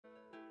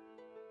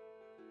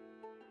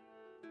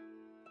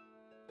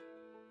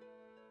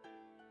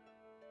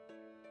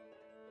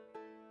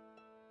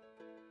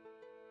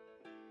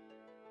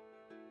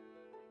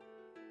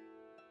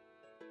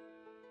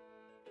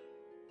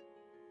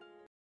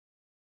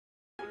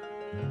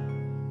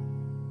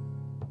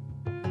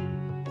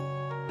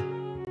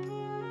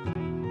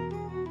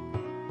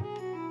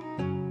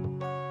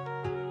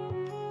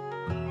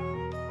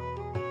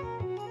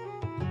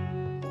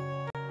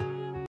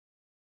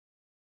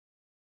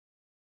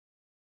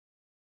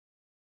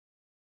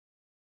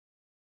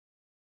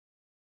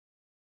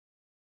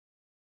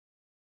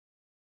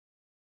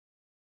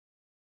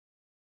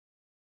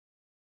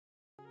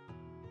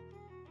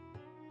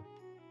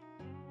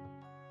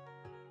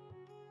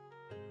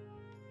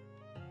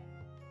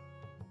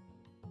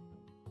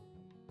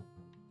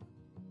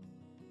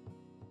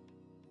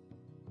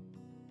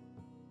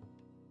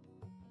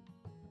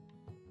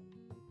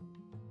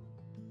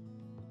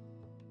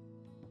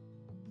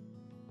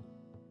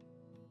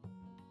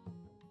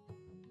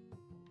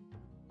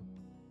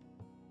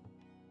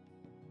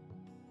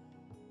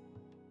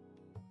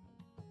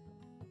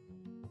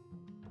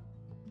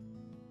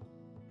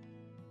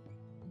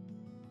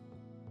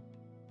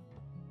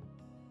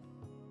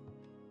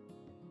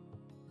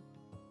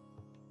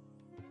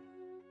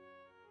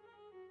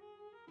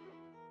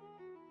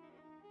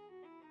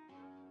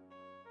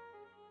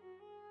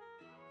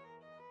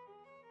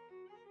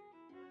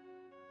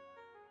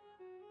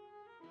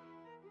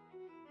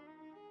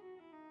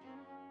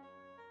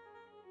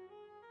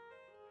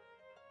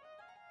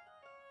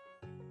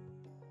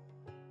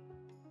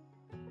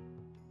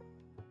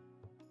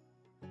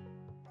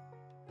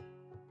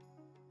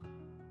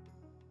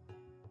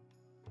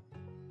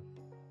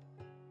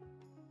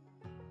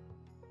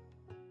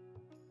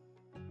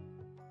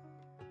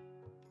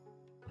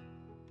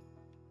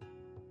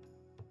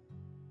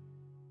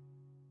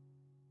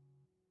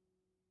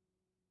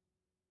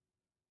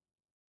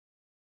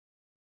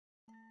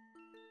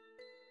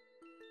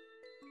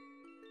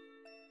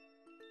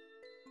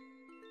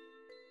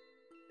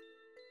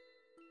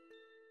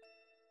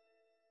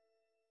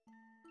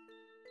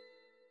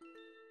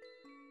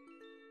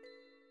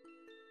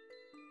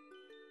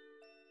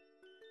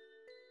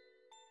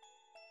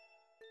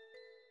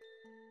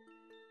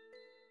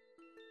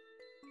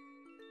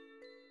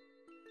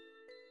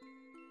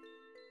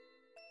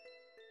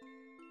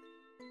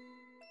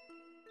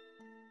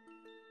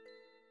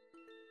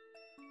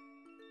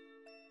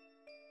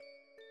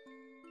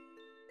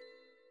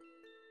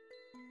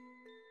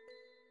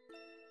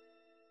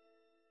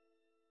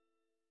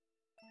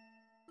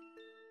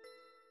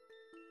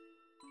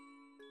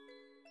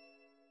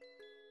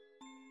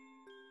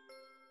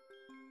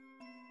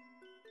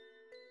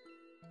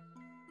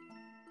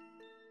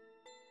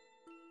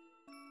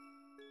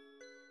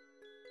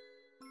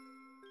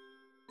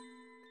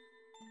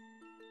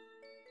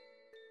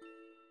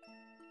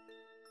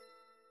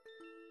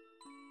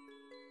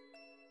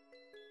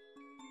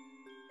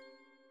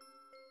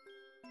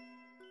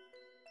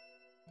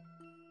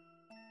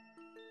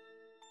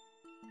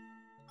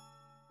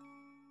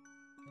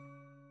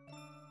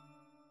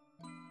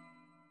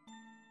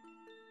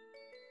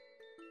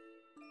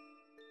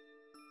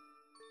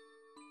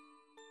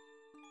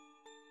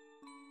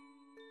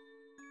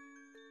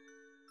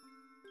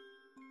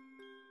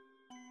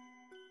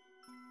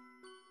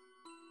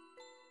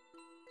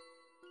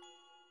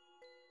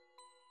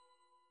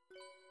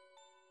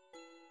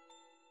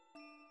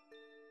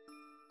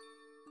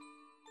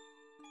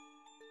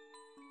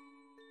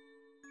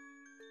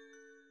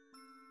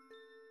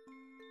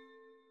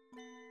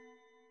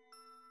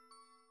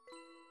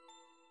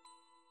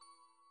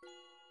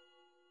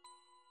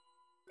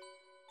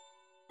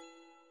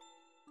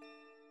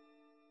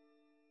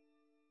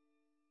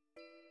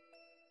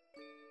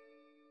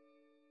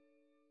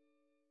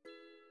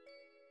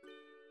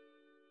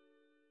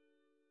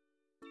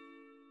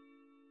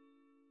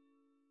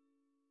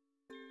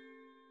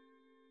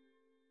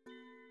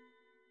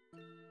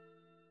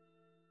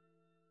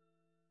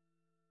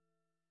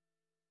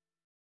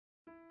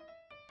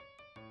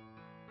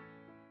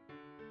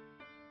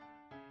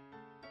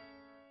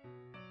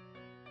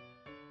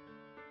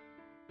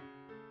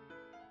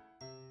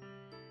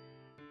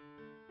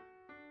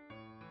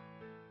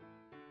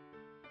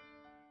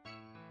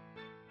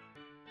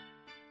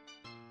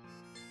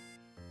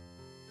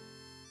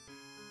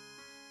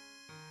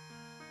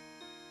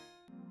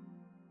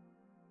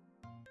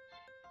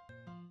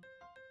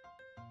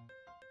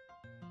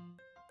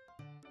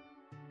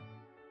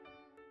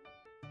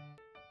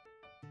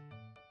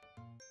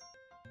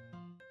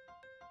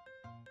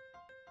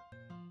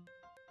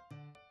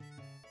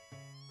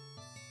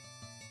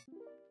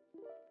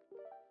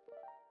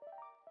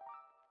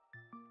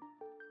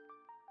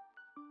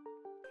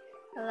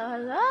Hello,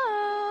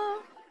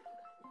 hello!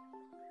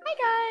 Hi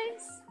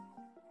guys!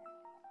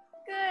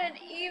 Good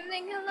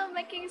evening, hello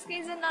my kings,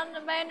 queens, and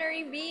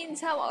non-binary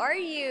beings, how are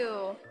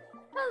you?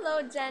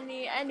 Hello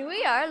Jenny, and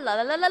we are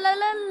live!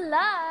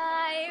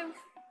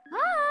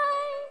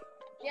 Hi!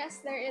 Yes,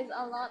 there is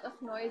a lot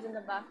of noise in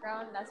the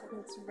background, that's because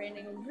it's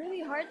raining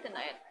really hard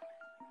tonight.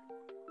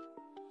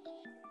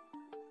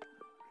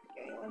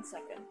 Okay, 1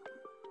 second.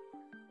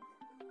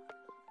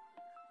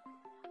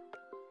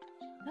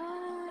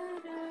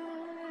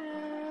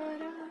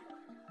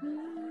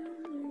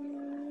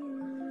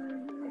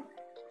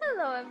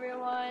 Hello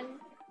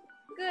everyone.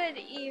 Good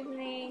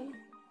evening.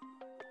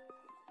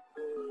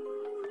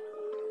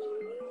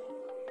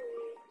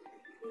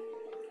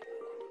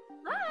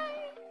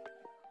 Hi.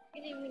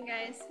 Good evening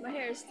guys. My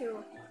hair is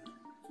too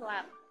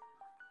flat.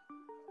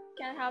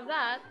 Can't have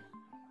that.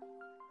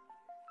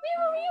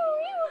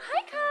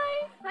 Hi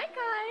Kai. Hi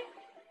Kai.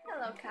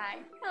 Hello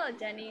Kai. Hello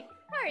Jenny.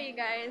 How are you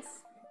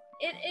guys?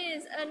 It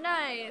is a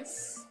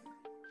nice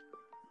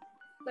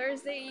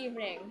Thursday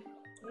evening.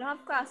 I don't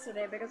have class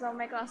today because all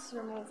my classes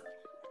were moved.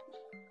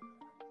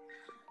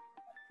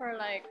 For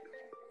like,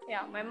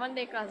 yeah, my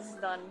Monday class is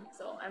done,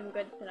 so I'm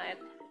good tonight.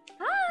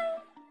 Hi!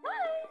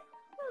 Hi!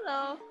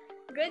 Hello!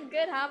 Good,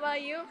 good. How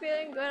about you?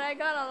 Feeling good? I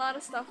got a lot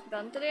of stuff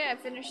done today. I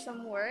finished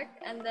some work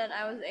and then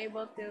I was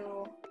able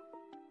to...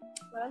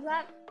 What was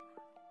that?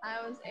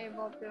 I was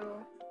able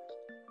to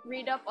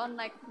read up on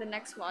like the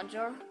next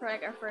module for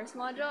like our first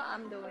module.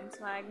 I'm doing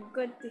swag.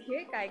 Good to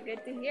hear, Kai.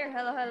 Good to hear.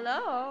 Hello,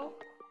 hello.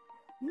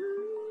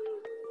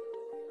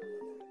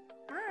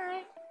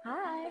 Hi.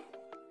 Hi.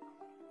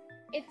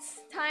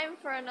 It's time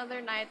for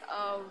another night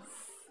of...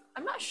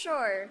 I'm not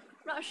sure.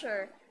 I'm not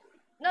sure.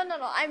 No,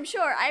 I'm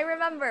sure. I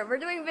remember. We're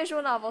doing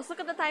visual novels.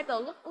 Look at the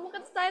title. Look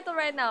at the title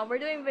right now. We're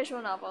doing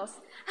visual novels.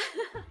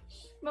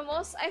 But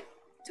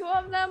two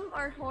of them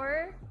are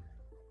horror,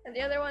 and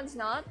the other one's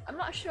not. I'm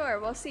not sure.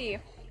 We'll see.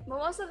 But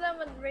most of them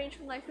would range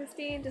from like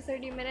 15 to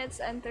 30 minutes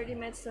and 30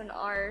 minutes to an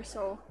hour.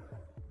 So,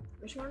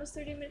 which one was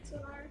 30 minutes to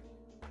an hour?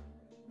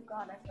 Oh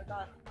God, I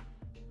forgot.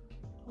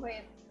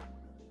 Wait.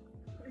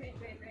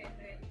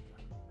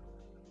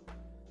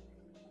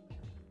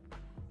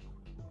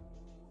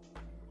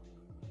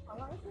 How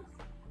long is this?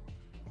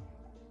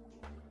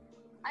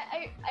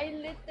 I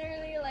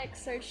literally like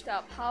searched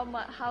up how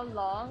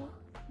long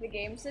the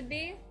games would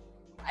be.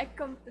 I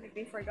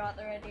completely forgot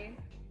already.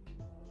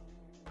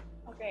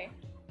 Okay,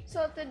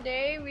 so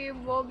today we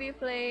will be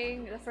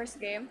playing the first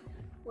game,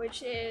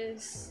 which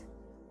is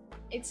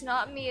It's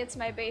Not Me, It's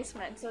My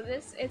Basement. So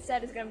it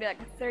said it's gonna be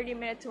like a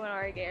 30-minute to an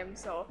hour game.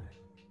 So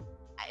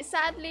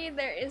sadly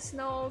there is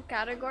no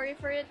category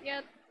for it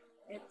yet.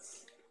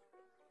 It's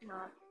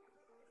not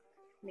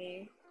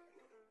me.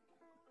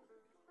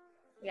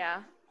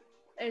 Yeah,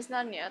 there's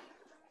none yet,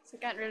 so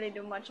can't really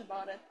do much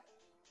about it.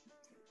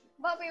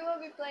 But we will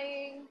be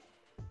playing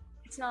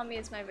It's Not Me,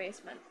 It's My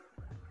Basement.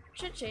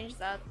 Should change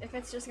that if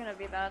it's just gonna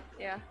be that,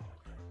 yeah.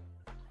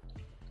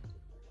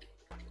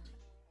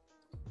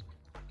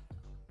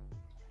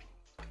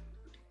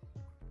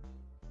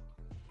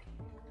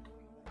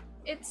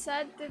 It's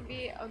said to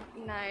be a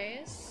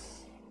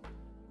nice,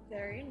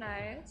 very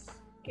nice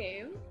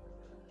game.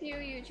 Few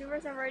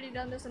YouTubers have already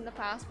done this in the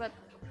past, but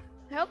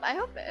I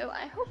hope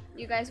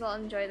you guys will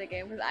enjoy the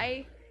game, because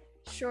I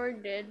sure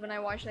did when I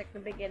watched like the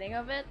beginning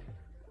of it,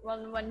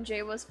 when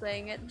Jay was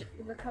playing it,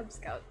 the Cub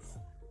Scouts.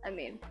 I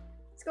mean,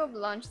 let's go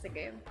launch the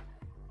game.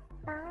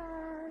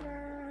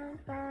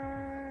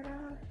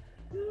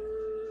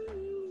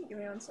 Give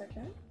me 1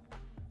 second.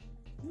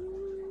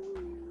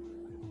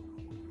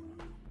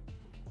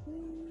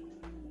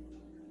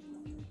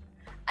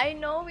 I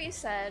know we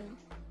said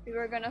we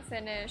were gonna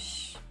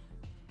finish.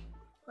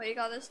 What do you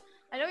call this?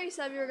 I know you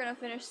said we were gonna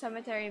finish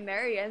Cemetery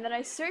Mary, and then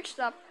I searched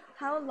up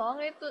how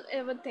long it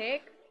would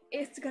take.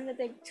 It's gonna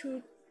take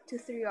 2 to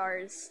 3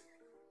 hours.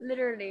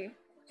 Literally.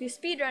 If you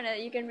speedrun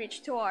it, you can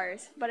reach 2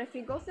 hours. But if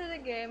you go through the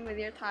game with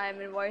your time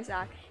and voice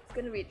act, it's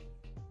gonna be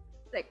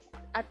like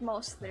at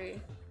most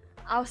 3.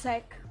 I was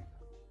like,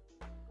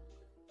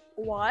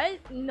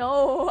 what?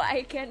 No,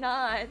 I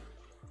cannot.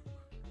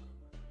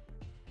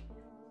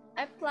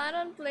 I plan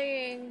on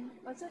playing,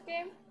 what's that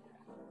game?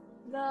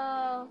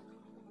 The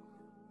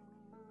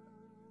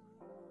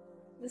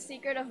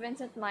Secret of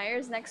Vincent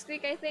Myers next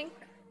week, I think.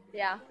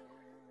 Yeah.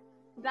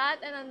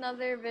 That and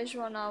another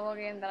visual novel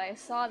game that I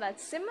saw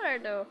that's similar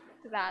to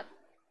that.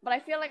 But I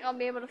feel like I'll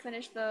be able to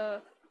finish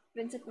the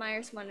Vincent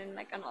Myers one in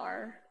like an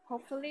hour.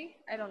 Hopefully.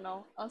 I don't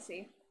know. I'll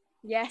see.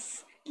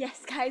 Yes!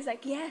 Yes, guys,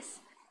 like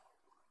yes!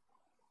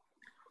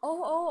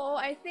 Oh,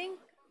 I think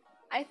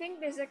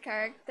there's a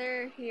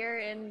character here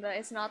in the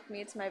It's Not Me,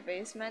 It's My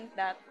Basement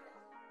that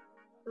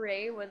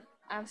Ray would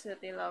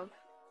absolutely love.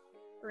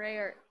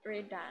 Ray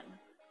Dan.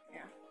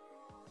 Yeah.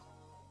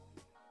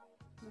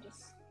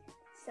 Just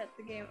set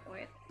the game.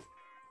 Wait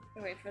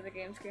for the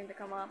game screen to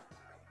come up.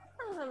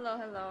 Oh,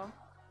 hello.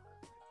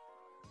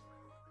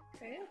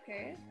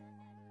 Okay.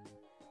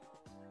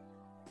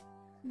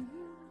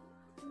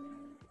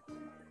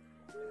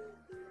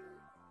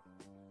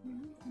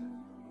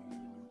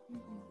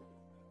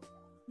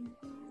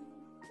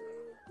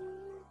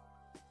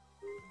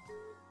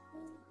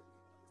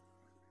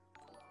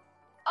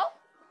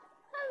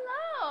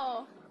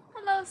 Oh,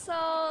 hello,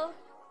 Soul.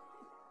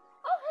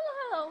 Oh,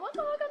 hello.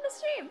 Welcome to the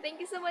stream. Thank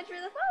you so much for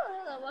the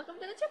follow. Hello, welcome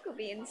to the Choco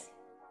Beans.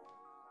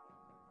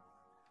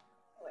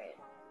 Wait.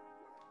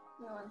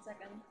 No, 1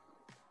 second.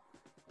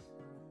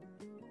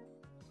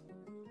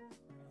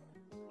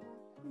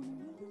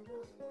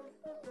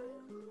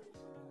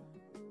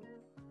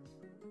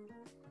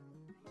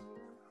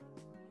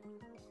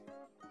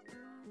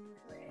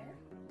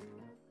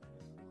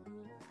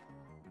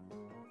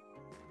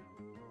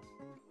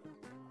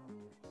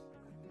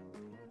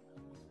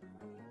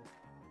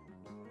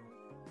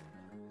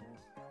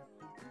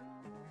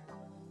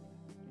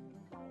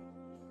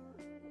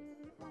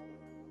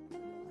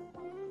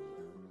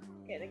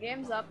 Okay, the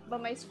game's up,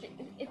 but my stream,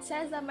 it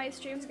says that my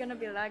stream's gonna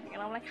be lagging,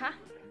 and I'm like, huh?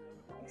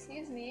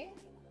 Excuse me?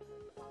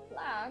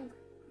 Lag?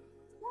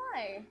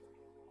 Why?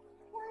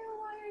 Why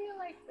are you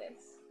like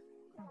this?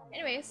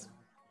 Anyways,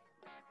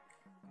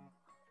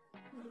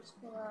 I'll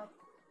just pull up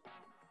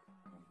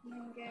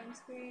main game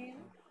screen,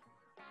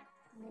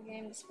 new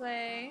game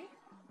display.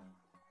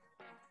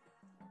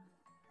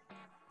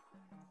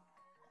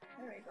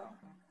 There we go.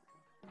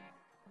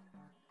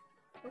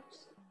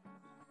 Oops.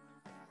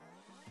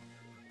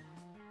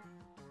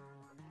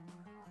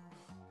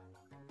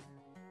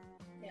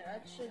 Yeah,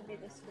 that should be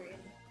the screen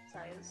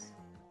size.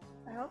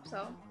 I hope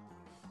so.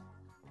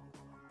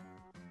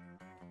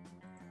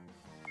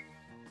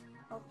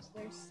 Oops,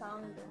 there's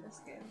sound in this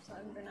game, so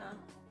I'm gonna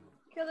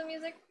kill the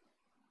music.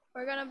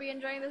 We're gonna be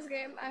enjoying this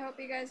game. I hope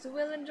you guys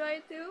will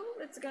enjoy it too.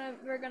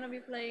 We're gonna be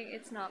playing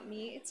It's Not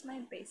Me, It's My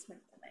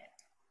Basement tonight.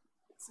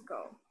 Let's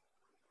go.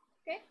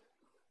 Okay?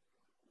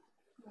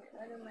 Wait,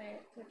 why did my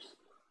Twitch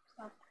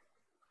stop?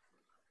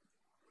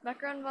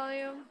 Background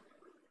volume,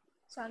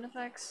 sound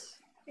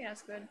effects. Yeah,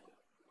 that's good.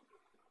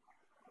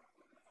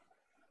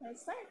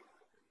 Let's start.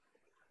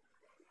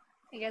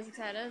 You guys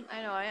excited?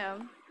 I know I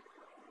am.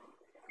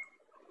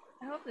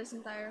 I hope this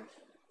entire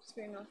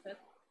screen will fit.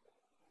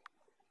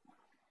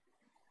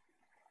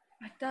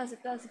 It does,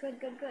 it does. Good,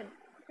 good, good.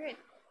 Great.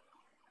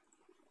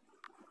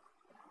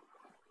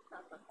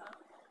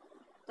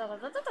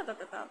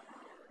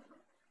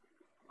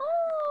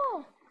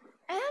 Oh!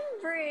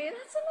 Embry!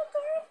 That's an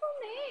adorable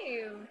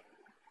name!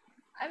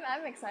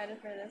 I'm excited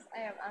for this.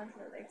 I am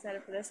absolutely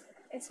excited for this.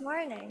 It's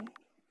morning.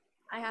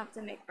 I have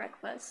to make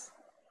breakfast.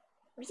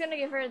 I'm just gonna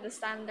give her the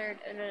standard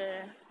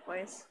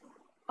voice.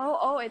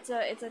 Oh, it's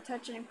a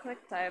touch and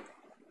click type.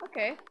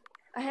 Okay.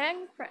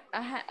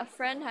 A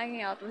friend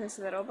hanging out with his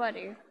little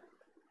buddy.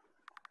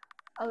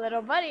 A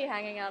little buddy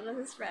hanging out with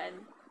his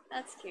friend.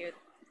 That's cute.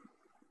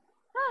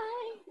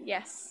 Hi!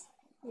 Yes.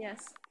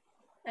 Yes.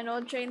 An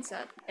old train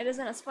set. It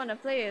isn't as fun to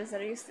play as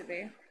it used to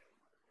be.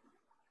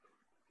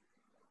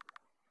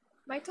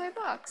 My toy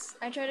box.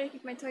 I try to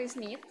keep my toys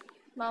neat.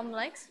 Mom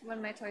likes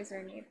when my toys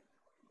are neat.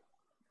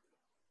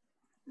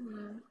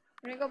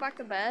 Can I go back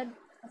to bed?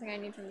 Nothing I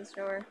need from this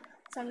drawer.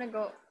 It's time to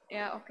go.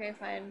 Yeah, okay,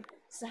 fine.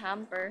 It's a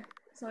hamper.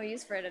 There's no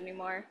use for it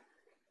anymore.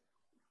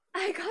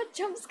 I got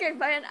jump scared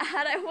by an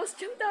ad. I almost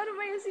jumped out of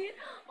my seat.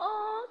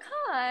 Oh,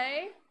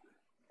 Kai.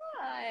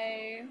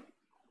 Kai.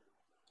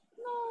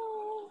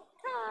 No.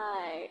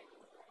 Kai.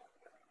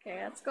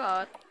 Okay, let's go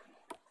out.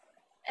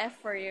 F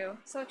for you.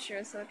 So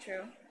true, so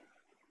true.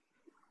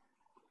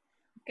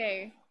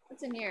 Okay,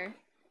 what's in here?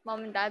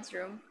 Mom and Dad's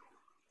room.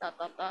 Dot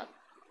dot dot.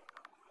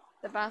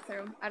 The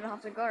bathroom. I don't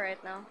have to go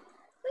right now.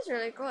 This is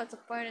really cool. It's a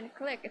point and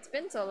click. It's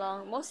been so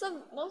long. Most of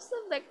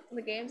like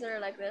the games that are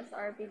like this,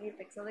 RPG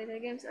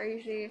pixelated games, are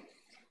usually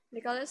what do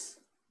you call this?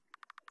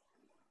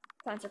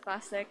 Sounds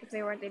plastic. If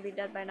they weren't, they'd be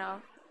dead by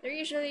now. They're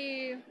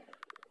usually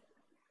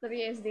the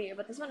VSD,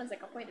 but this one is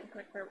like a point and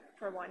click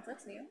for once.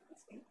 That's new.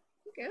 That's new.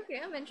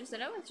 Okay, I'm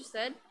interested. I'm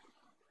interested.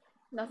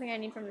 Nothing I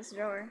need from this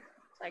drawer.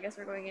 So I guess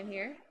we're going in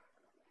here.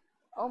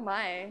 Oh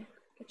my.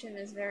 Kitchen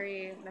is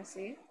very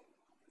messy.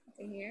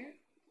 Nothing here.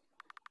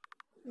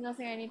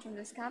 Nothing I need from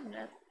this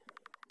cabinet.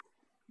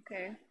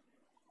 Okay.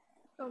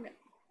 Okay.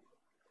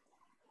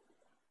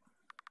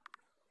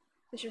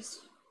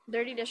 Dishes.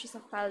 Dirty dishes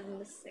have piled in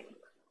the sink.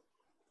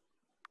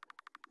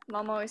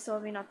 Mom always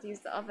told me not to use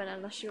the oven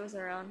unless she was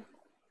around.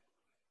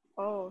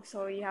 Oh,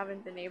 so you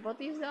haven't been able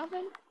to use the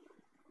oven?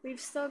 We've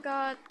still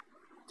got...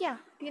 yeah,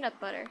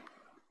 peanut butter.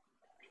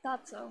 I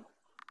thought so.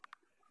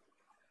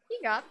 You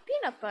got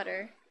peanut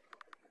butter.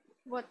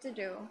 What to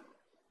do?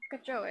 Look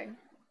at drawing.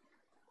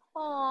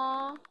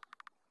 Aww.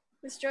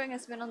 This drawing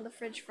has been on the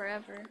fridge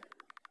forever.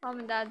 Mom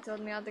and Dad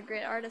told me all the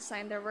great artists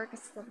signed their work at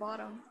the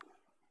bottom.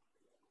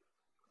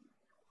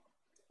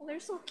 Oh, they're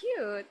so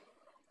cute.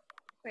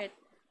 Wait,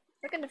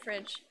 look in the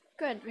fridge.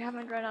 Good, we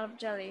haven't run out of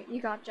jelly. You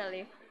got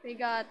jelly. We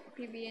got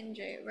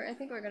PB&J. I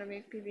think we're gonna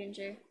make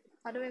PB&J.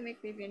 How do we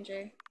make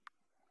PB&J?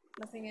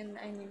 Nothing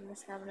I need in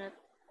this cabinet.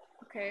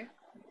 Okay.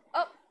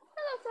 Oh,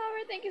 hello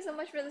Flower. Thank you so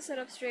much for the sit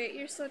up straight.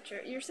 You're so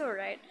true. You're so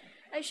right.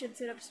 I should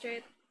sit up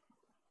straight.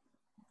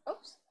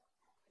 Oops.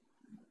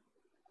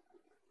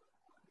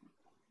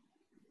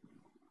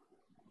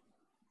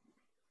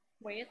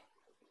 Wait.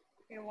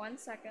 Wait 1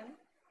 second.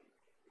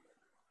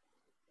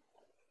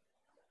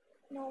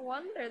 No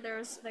wonder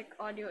there's like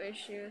audio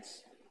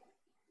issues.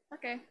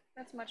 Okay,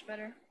 that's much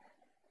better.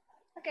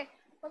 Okay,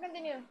 we'll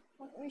continue.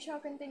 We shall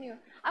continue.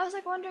 I was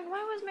like wondering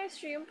why was my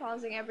stream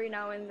pausing every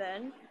now and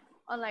then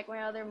on like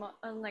my other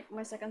on like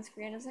my second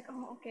screen. It's like,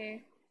 oh,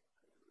 okay.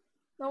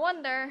 No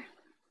wonder.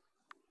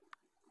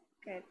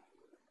 Okay,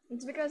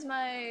 it's because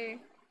my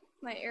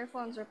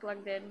earphones were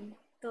plugged in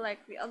to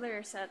like the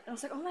other set. I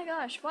was like, oh my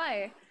gosh,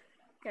 why?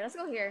 Okay, let's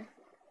go here.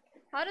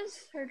 How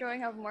does her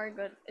drawing have more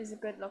is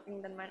good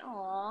looking than mine?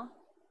 Aww.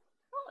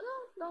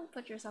 Don't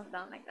put yourself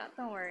down like that.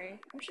 Don't worry.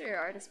 I'm sure your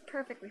art is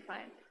perfectly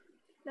fine.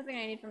 Nothing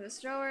I need from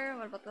this drawer.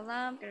 What about the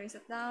lamp? Can we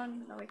sit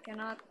down? No, we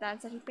cannot. Dad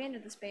said he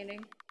painted this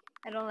painting.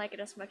 I don't like it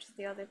as much as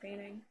the other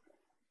painting.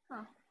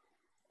 Huh.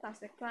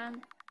 Plastic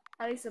plant.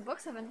 At least the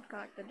books haven't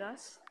collected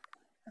dust.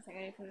 Nothing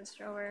I need from this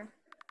drawer.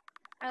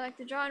 I like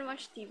to draw and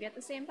watch TV at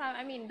the same time.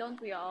 I mean,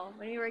 don't we all?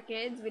 When we were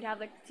kids, we'd have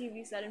like the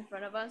TV set in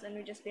front of us and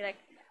we'd just be like,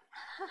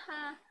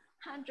 haha,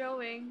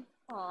 drawing.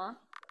 Aw.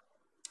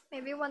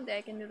 Maybe one day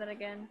I can do that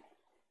again.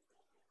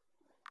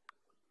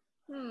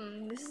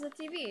 This is a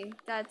TV.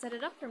 Dad set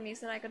it up for me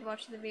so that I could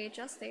watch the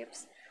VHS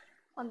tapes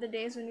on the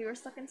days when we were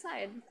stuck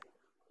inside.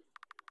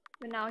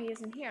 But now he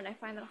isn't here and I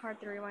find it hard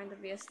to rewind the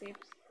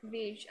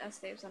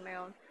VHS tapes on my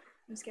own.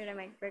 I'm scared I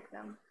might break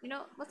them. You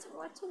know, what's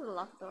with the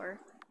locked door?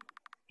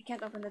 I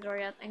can't open the door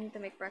yet. I need to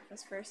make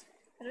breakfast first.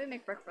 How do we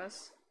make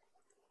breakfast?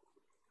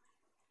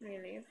 Let me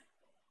leave.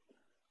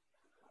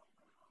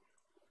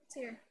 It's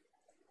here.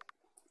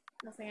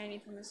 Nothing I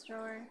need from this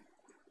drawer.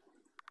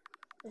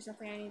 There's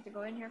nothing I need to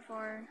go in here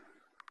for.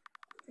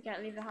 I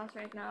can't leave the house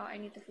right now. I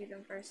need to feed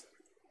them first.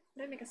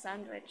 How do I make a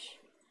sandwich?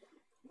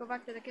 Go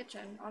back to the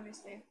kitchen,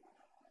 obviously.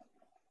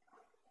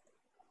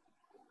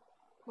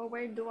 But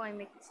where do I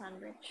make the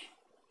sandwich?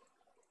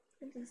 I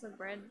think this is a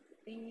bread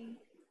thingy.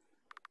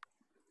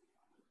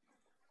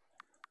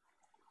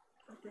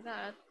 Can't do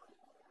that.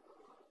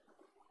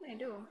 I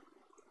do.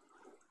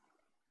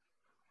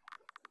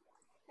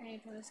 I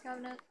need from this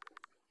cabinet.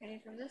 I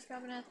need from this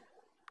cabinet.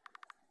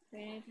 I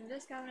need from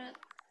this cabinet.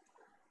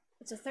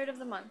 It's a third of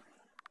the month.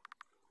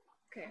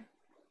 Okay.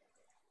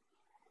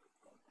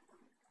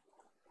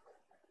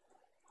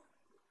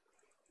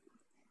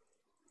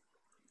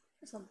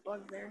 There's a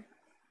bug there.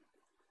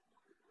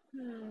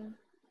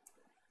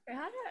 Wait,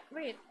 how did I—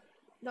 wait,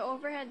 the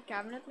overhead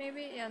cabinet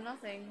maybe? Yeah,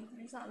 nothing.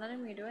 It's not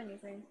letting me do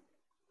anything.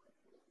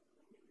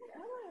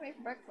 How do I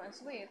make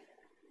breakfast? Wait,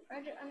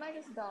 am I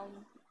just dumb?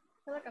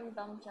 I feel like I'm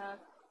dumb, chat.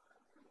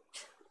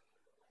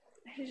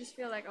 I just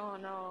feel like, oh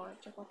no,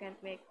 Choco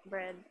can't make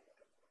bread.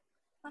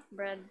 Not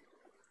bread.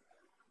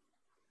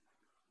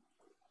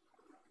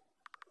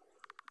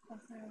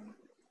 Nothing.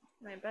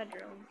 My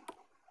bedroom.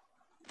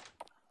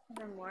 Are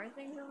there more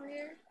things over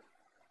here?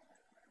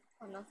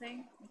 Oh,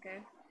 nothing? Okay.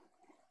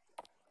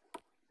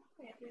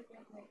 Wait.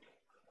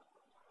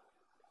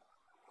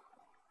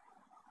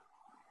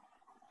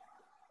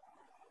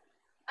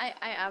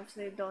 I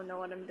absolutely don't know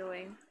what I'm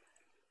doing.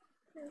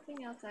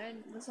 Anything outside?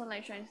 The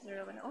sunlight shines through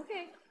the window.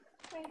 Okay.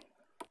 Wait.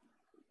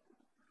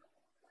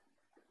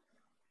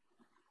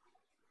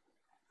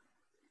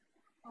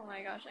 Oh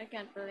my gosh, I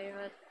can't believe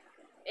it.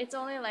 It's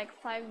only like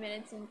 5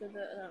 minutes into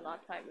the— no,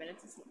 not 5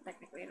 minutes, it's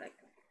technically like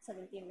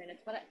 17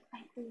 minutes, but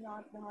I do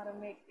not know how to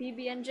make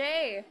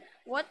PB&J.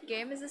 What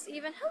game is this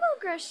even? Hello,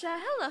 Gresha.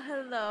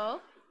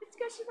 Hello. It's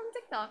Gresha from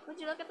TikTok. Would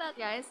you look at that,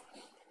 guys?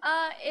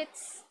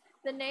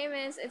 The name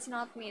is It's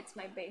Not Me, It's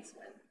My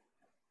Basement.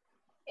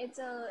 It's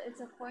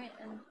a point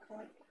and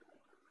click.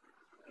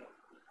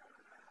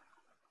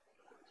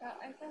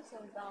 I feel so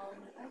down.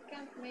 I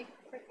can't make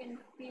freaking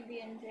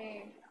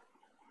PB&J.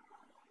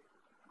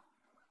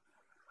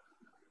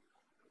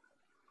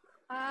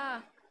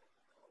 Ah,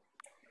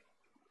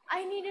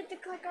 I needed to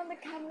click on the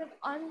cabinet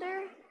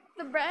under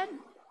the bread.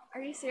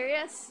 Are you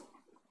serious?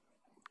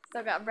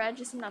 Still got bread,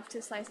 just enough,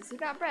 2 slices. You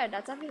got bread,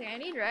 that's everything I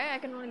need, right? I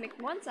can only make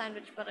 1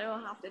 sandwich, but I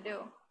don't have to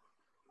do.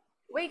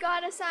 We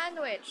got a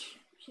sandwich!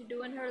 She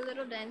doing her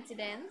little dancey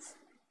dance.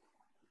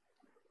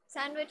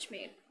 Sandwich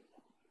made.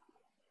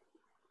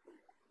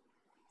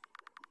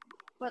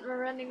 But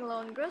we're running low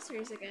on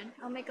groceries again.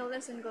 I'll make a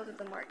list and go to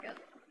the market.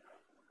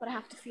 But I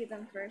have to feed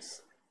them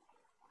first.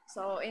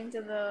 So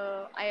into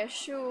the— I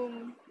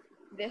assume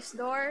this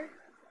door.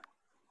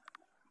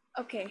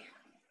 Okay.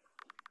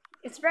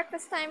 It's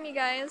breakfast time, you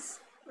guys.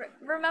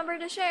 Remember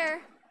to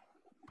share.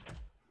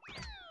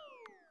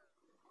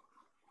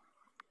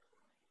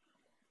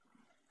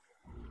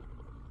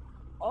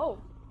 Oh.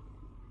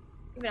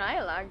 Even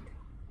I lagged.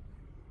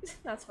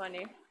 That's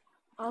funny.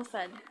 All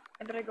fed.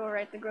 I better go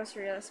write the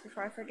grocery list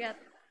before I forget.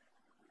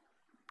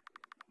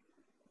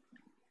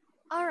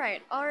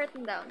 Alright, all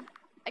written down.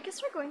 I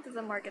guess we're going to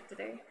the market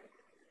today.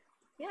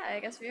 Yeah, I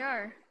guess we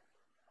are.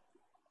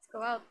 Let's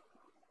go out.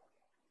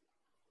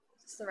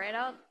 Is this the right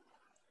out?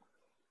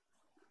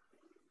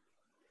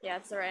 Yeah,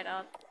 it's the right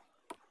out.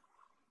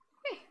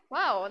 Hey,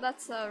 wow,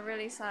 that's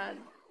really sad.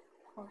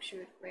 Oh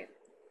shoot, wait.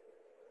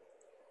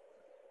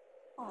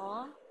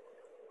 Aww.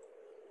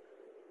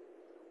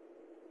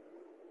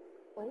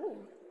 Oh.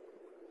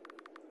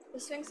 The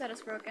swing set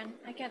is broken.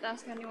 I can't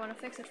ask anyone to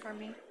fix it for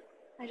me.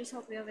 I just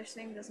hope the other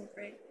swing doesn't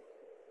break.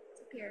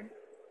 It's up here.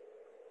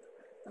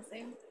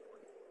 Nothing.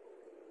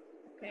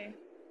 Okay.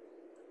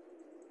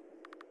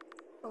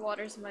 The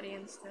water's muddy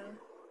and still.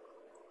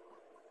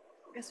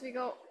 Guess we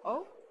go—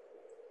 oh?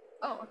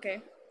 Oh,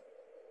 okay.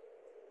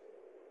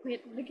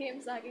 Wait, the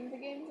game's lagging, the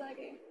game's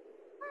lagging.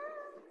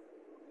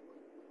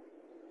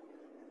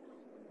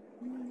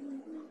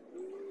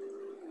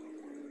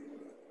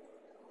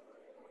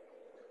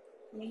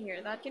 Can you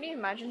hear that? Can you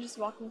imagine just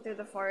walking through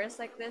the forest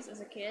like this as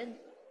a kid?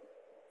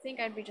 I think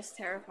I'd be just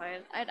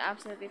terrified. I'd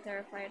absolutely be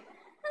terrified.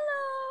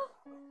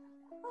 Hello!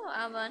 Hello,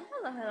 Alban.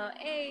 Hello.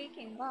 Hey,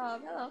 King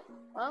Bob. Hello.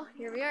 Well,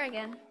 here we are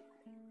again.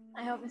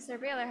 I hope Mr.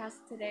 Baylor has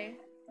it today.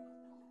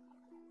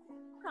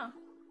 Huh.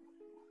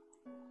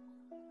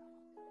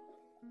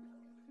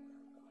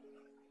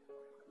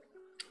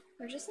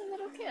 You're just a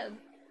little kid.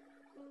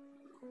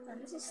 Oh,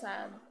 this is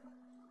sad.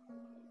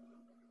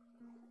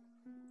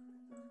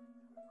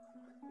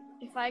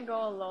 If I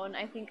go alone,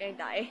 I think I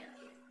die.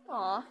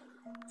 Aw,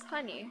 it's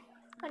honey.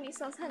 Honey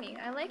sells honey.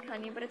 I like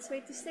honey, but it's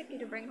way too sticky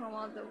to bring home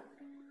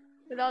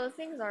with all the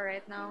things are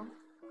right now.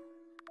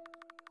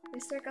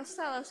 Mr.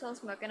 Costello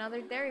sells milk and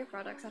other dairy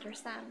products at her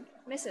stand.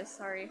 Mrs.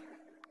 Sorry.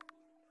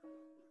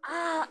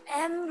 Ah,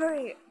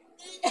 Embry!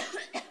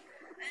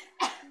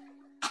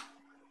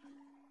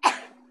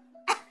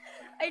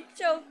 I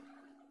choked!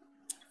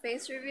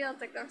 Face reveal?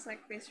 TikTok's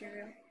like face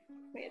reveal.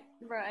 Wait,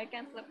 bro, I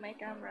can't flip my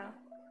camera.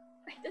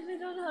 I don't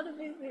know how to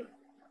face it.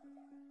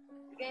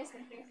 You guys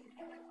can face it.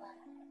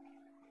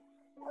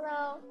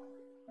 Hello!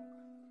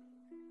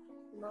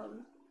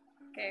 Mom.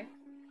 Okay,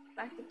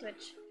 back to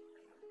Twitch.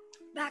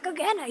 Back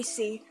again, I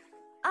see.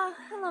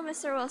 Hello,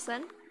 Mr.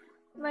 Wilson.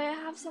 May I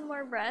have some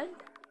more bread?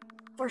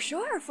 For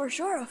sure,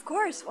 of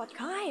course. What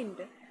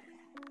kind?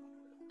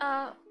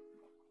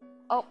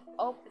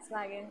 Oh, it's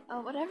lagging.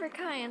 Whatever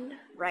kind.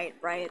 Right.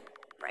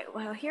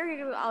 Well, here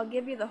you go. I'll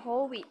give you the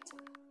whole wheat.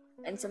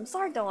 And some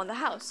sourdough on the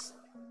house.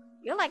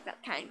 You like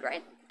that kind,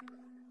 right?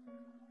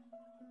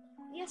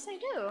 Yes, I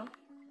do.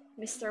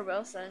 Mr.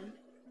 Wilson.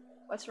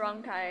 What's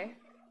wrong, Kai?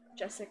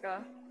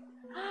 Jessica.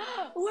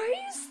 Were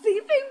you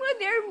sleeping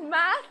with your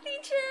math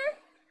teacher,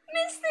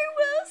 Mr.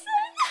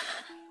 Wilson?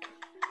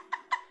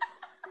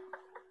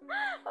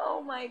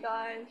 Oh my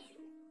gosh.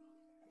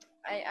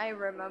 I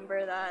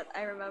remember that.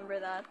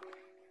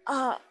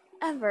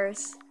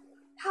 Embers,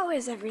 how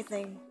is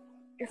everything?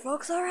 Your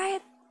folks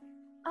alright?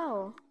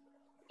 Oh,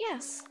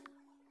 yes.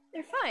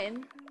 They're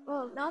fine.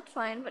 Well, not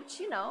fine, but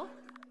you know.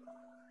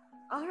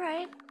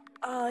 Alright.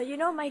 You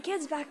know, my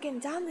kid's back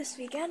in town this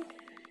weekend.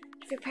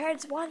 If your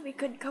parents want, we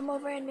could come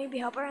over and maybe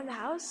help around the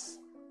house.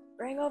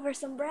 Bring over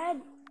some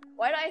bread.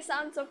 Why do I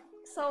sound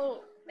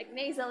so like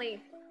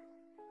nasally?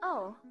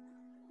 Oh,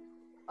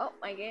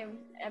 my game.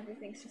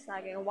 Everything's just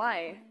lagging.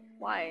 Why?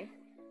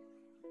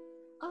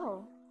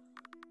 Oh.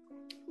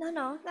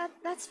 No,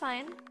 that's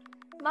fine.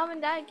 Mom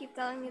and Dad keep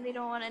telling me they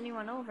don't want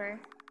anyone over.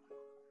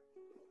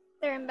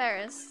 They're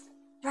embarrassed.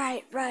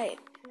 Right.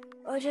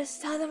 Well,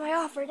 just tell them I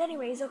offered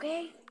anyways,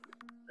 okay?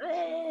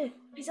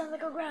 He sounds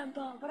like a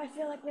grandpa, but I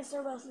feel like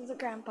Mr. Wilson's a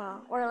grandpa.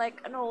 Or like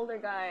an older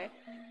guy.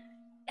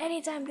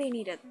 Anytime they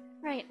need it.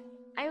 Right,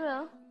 I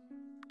will.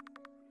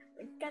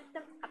 We got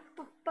them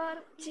apple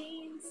bottom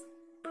jeans,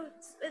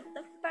 boots with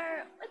the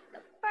fur.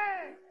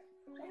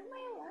 Why am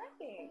I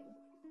lagging?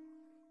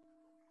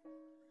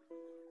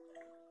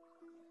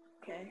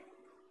 Okay.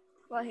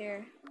 Well,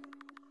 here.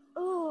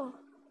 Ooh.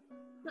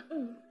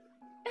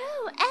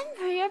 Oh,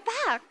 Ember, you're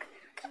back.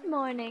 Good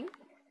morning.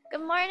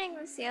 Good morning,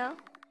 Lucille.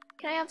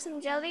 Can I have some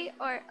jelly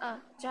or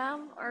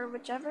jam or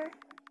whichever?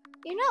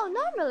 You know,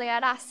 normally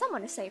I'd ask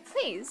someone to say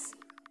please,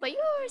 but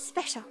you're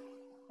special.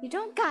 You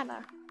don't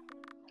gotta.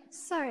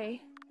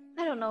 Sorry,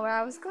 I don't know where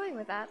I was going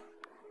with that.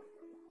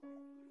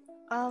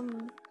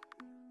 I'll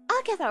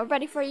get that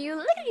ready for you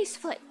lickety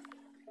split.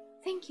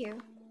 Thank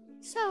you.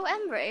 So,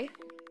 Embry,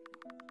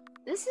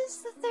 this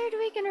is the third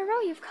week in a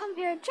row you've come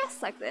here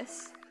dressed like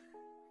this.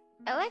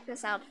 I like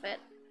this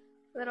outfit.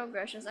 Little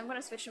gracious, I'm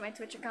gonna switch to my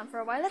Twitch account for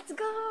a while. Let's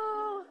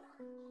go!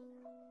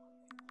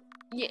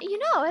 You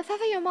know, if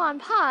ever your mom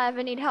and pa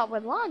ever need help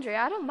with laundry,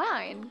 I don't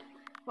mind.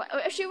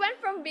 She went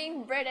from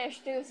being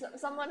British to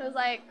someone who's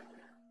like,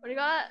 what do you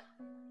got?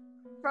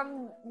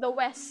 From the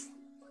West.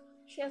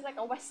 She has like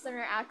a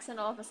Westerner accent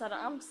all of a sudden.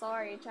 I'm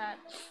sorry, chat.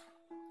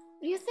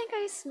 Do you think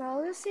I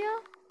smell,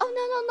 Lucille?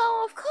 Oh,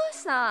 no, of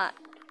course not.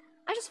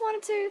 I just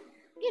wanted to,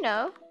 you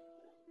know,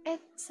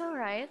 it's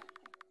alright.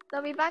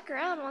 They'll be back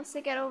around once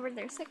they get over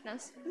their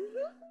sickness.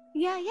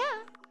 Yeah.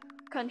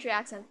 Country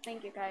accent.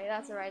 Thank you, Kai.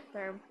 That's the right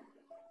term.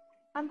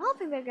 I'm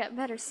hoping they'll get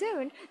better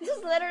soon. This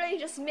is literally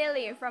just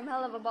Millie from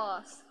Hell of a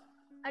Boss.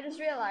 I just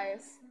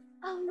realized.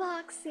 Oh,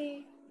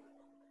 Moxie.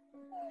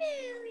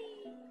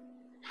 Millie.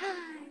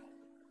 Hi.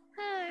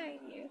 How are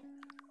you?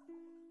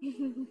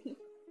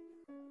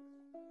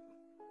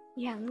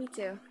 Yeah, me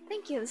too.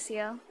 Thank you,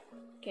 Lucille.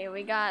 Okay,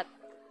 we got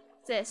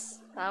this.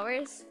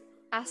 Flowers.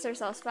 Aster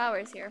sells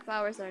flowers here.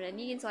 Flowers are in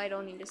need, so I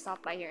don't need to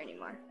stop by here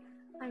anymore.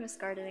 I miss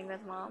gardening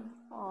with Mom.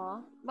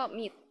 Aw. About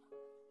meat.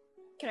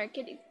 Can our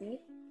kid eat meat?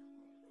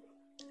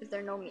 Is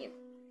there no meat?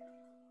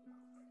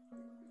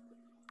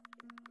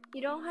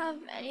 You don't have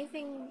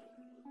anything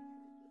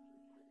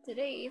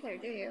today either,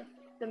 do you?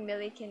 The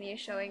Millie Kinney is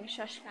showing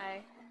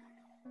Shushkai.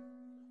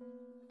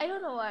 I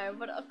don't know why,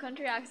 but a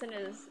country accent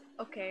is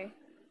okay.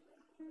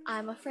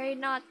 I'm afraid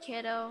not,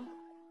 kiddo.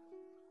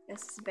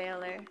 Mrs.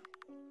 Baylor.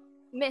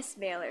 Miss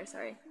Baylor,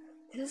 sorry.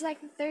 This is like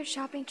the third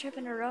shopping trip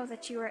in a row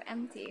that you were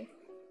empty.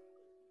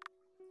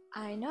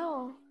 I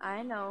know.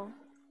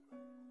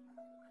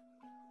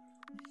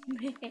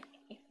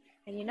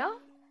 And you know,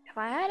 if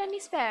I had any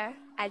spare,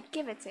 I'd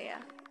give it to you.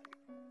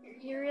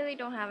 You really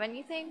don't have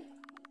anything?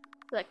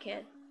 Look,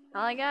 kid,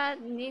 all I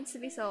got needs to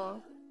be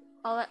sold.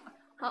 All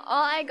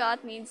I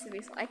got needs to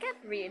be sold. I can't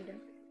read.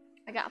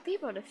 I got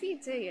people to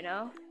feed too, you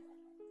know.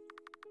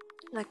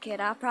 Look, kid,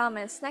 I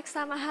promise. Next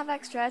time I have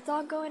extra, it's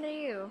all going to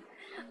you.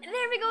 And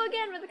there we go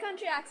again with the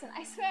country accent,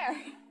 I swear.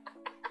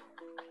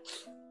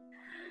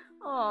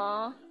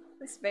 Aww,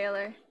 Miss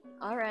Baylor.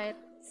 Alright,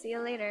 see you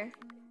later.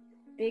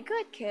 Be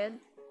good, kid.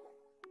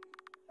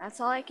 That's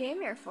all I came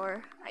here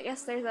for. I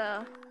guess there's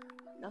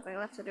nothing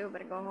left to do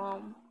but go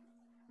home.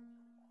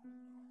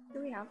 Do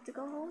we have to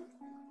go home?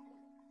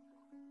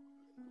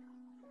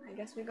 I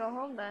guess we go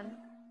home then.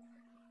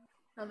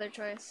 Another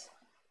choice.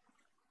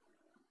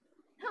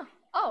 Huh.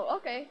 Oh,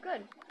 okay,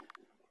 good.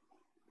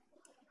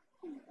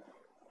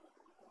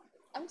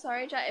 I'm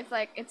sorry, chat, if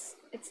like it's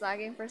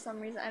lagging for some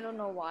reason. I don't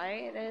know why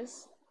it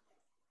is.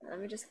 Let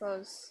me just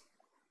close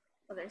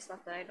other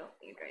stuff that I don't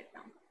need right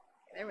now.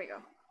 Okay, there we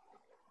go.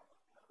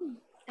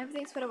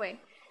 Everything's put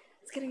away.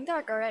 It's getting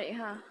dark already,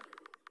 huh?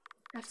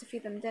 I have to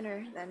feed them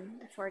dinner then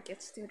before it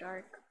gets too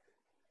dark.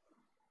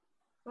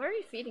 What are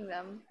we feeding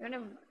them? We're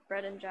gonna have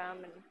bread and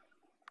jam and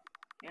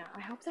yeah,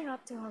 I hope they're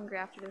not too hungry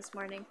after this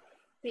morning.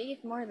 They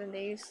eat more than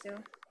they used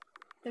to.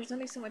 There's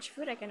only so much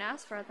food I can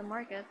ask for at the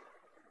market.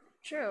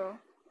 True.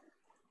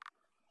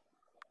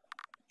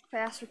 If I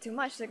ask for too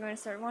much, they're going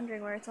to start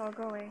wondering where it's all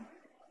going.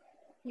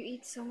 You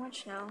eat so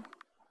much now.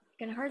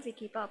 You can hardly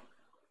keep up.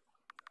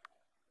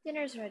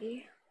 Dinner's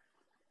ready.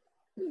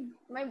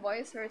 My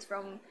voice hurts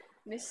from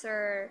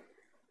Mr.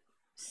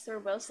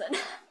 Wilson.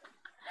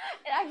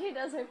 It actually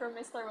does hurt from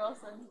Mr.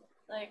 Wilson.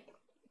 Like,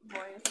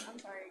 voice. I'm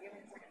sorry, give me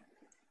a second.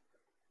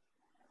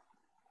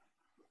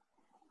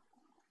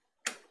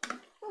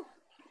 Whew.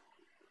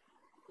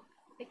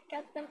 Look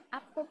at them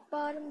apple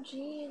bottom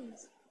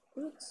jeans.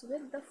 Boots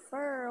with the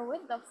fur,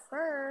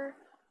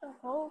 The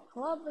whole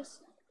club is...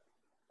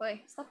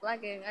 Wait, stop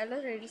lagging. I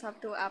literally just have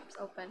 2 apps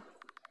open.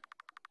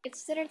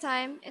 It's dinner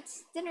time.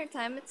 It's dinner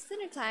time. It's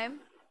dinner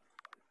time.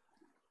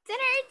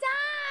 Dinner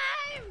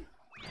time!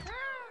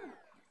 Ah!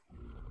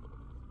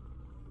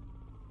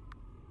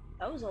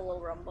 That was a little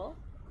rumble.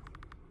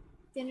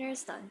 Dinner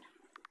is done.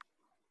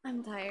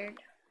 I'm tired.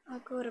 I'll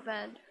go to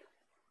bed.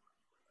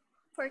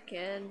 Poor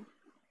kid.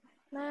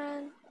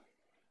 Man.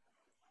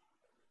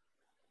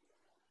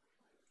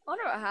 I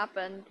wonder what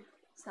happened.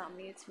 It's not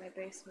me, it's my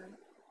basement.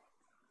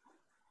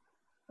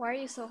 Why are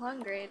you so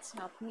hungry? It's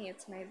not me,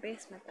 it's my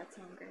basement that's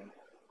hungry.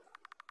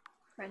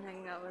 Friend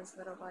hanging out with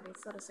little body,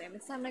 still the same.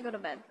 It's time to go to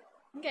bed.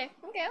 Okay.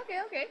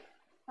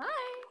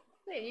 Hi!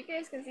 Wait, you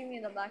guys can see me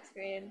in the black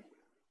screen.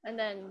 And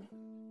then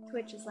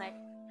Twitch is like,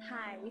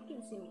 hi, you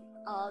can see me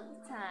all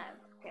the time.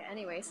 Okay,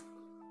 anyways.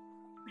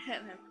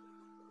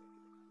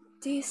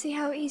 Do you see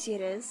how easy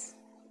it is?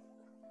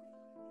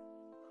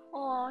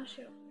 Aw,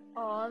 shoot.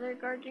 Aw, they're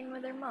guarding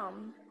with their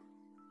mom.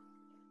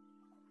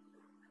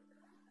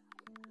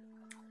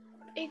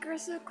 It grew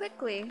so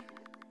quickly.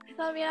 I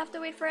thought we'd have to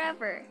wait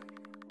forever.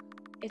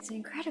 It's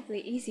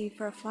incredibly easy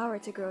for a flower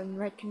to grow in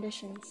right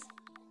conditions.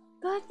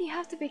 But you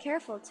have to be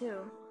careful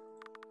too.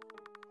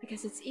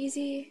 Because as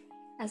easy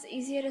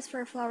it is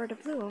for a flower to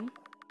bloom,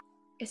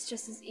 it's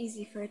just as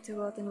easy for it to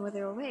wilt and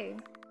wither away.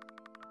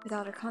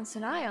 Without a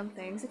constant eye on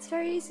things, it's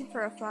very easy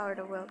for a flower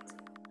to wilt.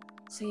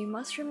 So you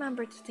must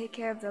remember to take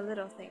care of the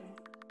little thing.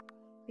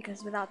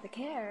 Because without the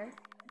care,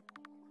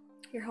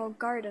 your whole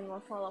garden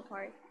will fall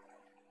apart.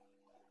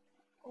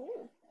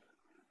 Oh.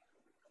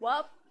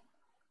 Well,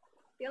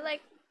 I feel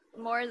like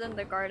more than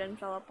the garden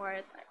fell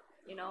apart,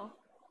 you know?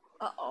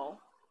 Uh-oh.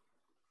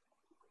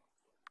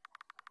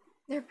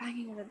 They're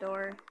banging the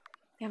door.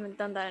 They haven't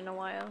done that in a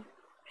while.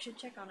 I should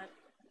check on it.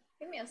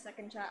 Give me a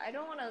second, chat. I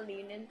don't want to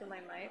lean into my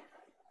mic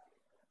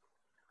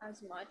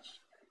as much.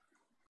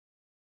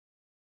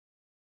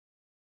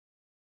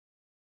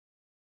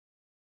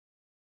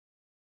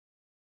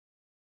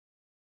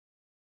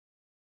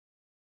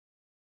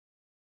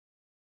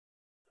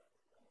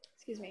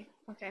 Excuse me.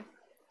 Okay.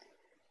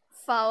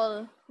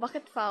 Foul.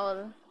 Bakit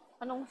foul?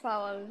 Anong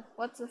foul?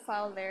 What's the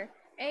foul there?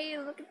 Hey,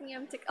 look at me,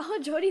 I'm TikTok. Oh,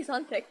 Jody's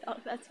on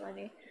TikTok. That's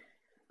funny.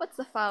 What's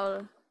the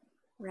foul?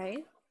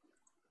 Right?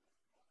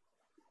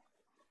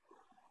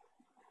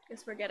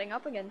 Guess we're getting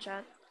up again,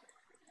 chat.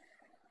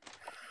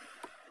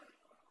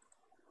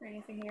 Is there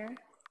anything here?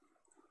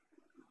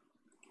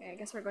 Okay, I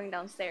guess we're going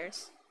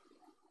downstairs.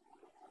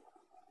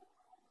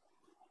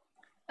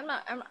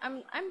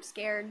 I'm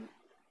scared.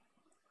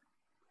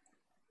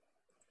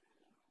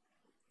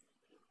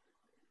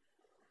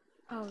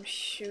 Oh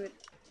shoot.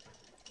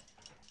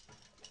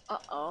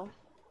 Uh-oh.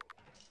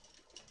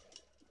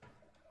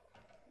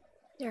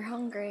 They're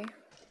hungry.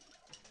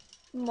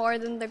 More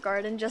than the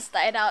garden just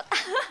died out.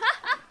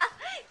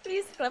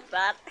 Please clip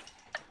that.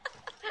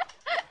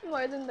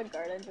 More than the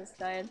garden just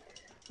died.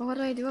 But what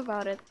do I do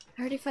about it?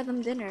 I already fed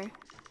them dinner.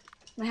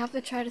 And I have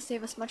to try to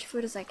save as much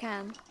food as I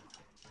can.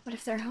 But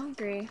if they're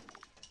hungry,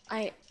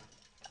 I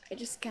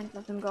just can't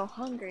let them go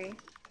hungry.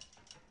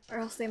 Or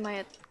else they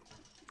might...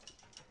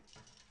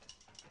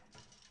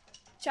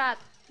 Chat,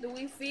 do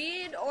we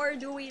feed or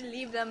do we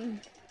leave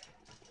them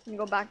and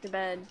go back to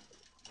bed?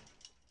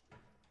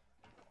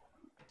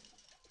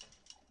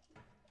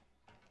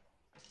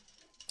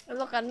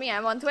 Look at me,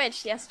 I'm on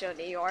Twitch. Yes,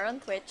 Jody, you are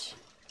on Twitch.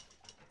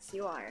 Yes,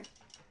 you are.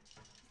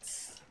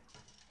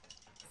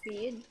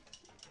 Feed.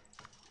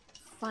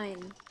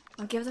 Fine.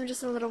 I'll give them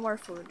just a little more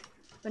food.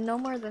 But no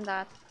more than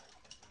that.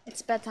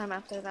 It's bedtime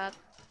after that.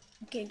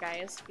 Okay,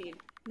 guys, feed.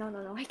 No,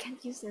 no, no, I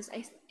can't use this.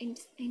 I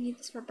need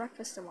this for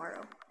breakfast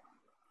tomorrow.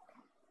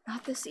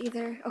 Not this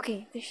either.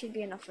 Okay, this should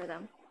be enough for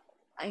them.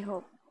 I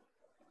hope.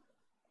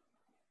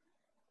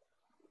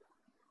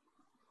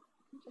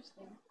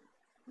 Interesting.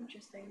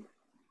 Interesting.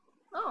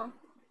 Oh,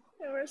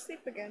 they were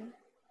asleep again.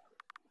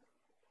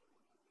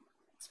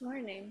 It's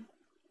morning.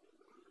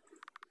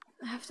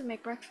 I have to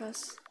make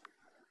breakfast.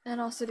 And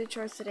also do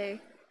chores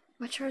today.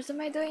 What chores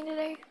am I doing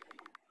today?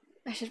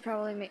 I should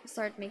probably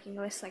start making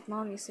lists like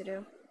Mom used to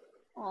do.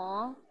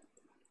 Aww.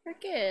 Her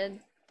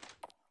kid.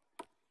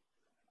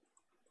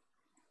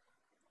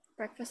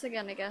 Breakfast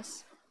again, I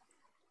guess.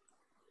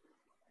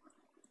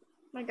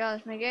 My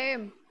gosh, my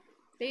game.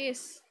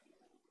 Please.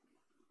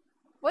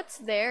 What's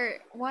there?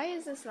 Why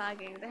is this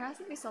lagging? There has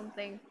to be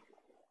something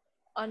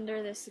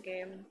under this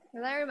game.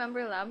 Because I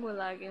remember Lambo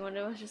lagging when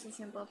it was just a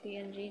simple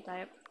PNG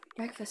type.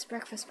 Breakfast,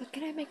 breakfast. What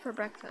can I make for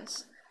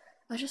breakfast?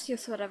 I'll just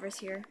use whatever's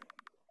here.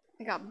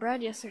 I got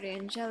bread yesterday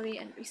and jelly,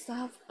 and we still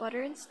have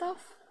butter and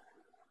stuff.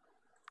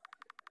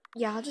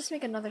 Yeah, I'll just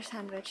make another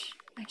sandwich.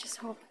 I just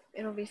hope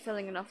it'll be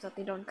filling enough that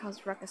they don't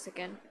cause ruckus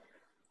again.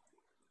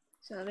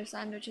 So another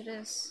sandwich it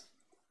is.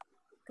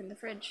 In the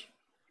fridge.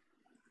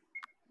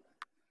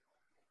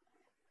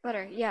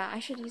 Butter, yeah, I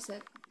should use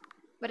it.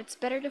 But it's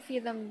better to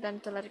feed them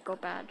than to let it go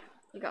bad.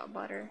 You got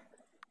butter.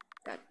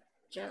 Got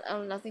gel.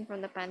 Oh, nothing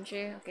from the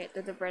pantry. Okay,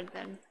 do the bread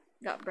then.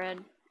 Got bread.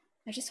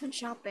 I just went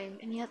shopping,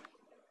 and yet...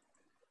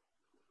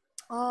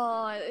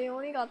 Oh, we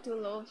only got 2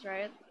 loaves,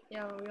 right?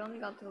 Yeah, we only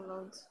got 2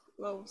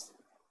 loaves.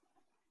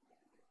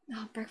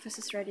 Oh, breakfast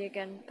is ready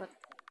again, but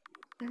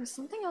there was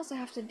something else I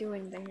have to do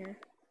in there.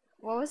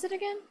 What was it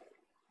again?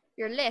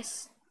 Your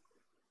list.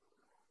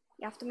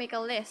 You have to make a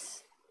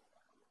list.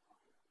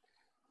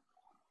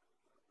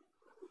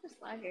 I'm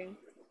just lagging.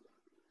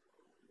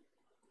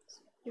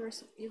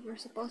 You were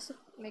supposed to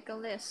make a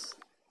list.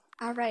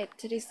 Alright,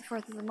 today's the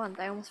 4th of the month.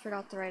 I almost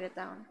forgot to write it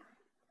down.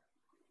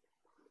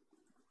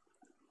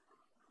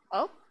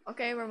 Oh,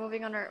 okay, we're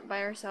moving on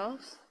by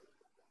ourselves.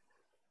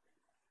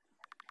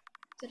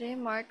 Today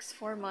marks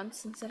 4 months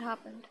since it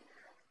happened.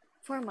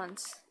 4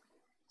 months.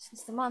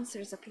 Since the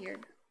monsters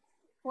appeared.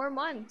 4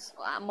 months.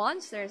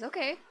 Monsters,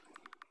 okay.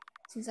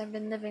 Since I've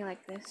been living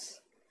like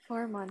this.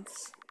 4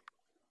 months.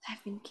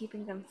 I've been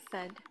keeping them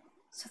fed.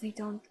 So they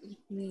don't eat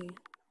me.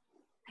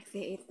 Like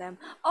they ate them.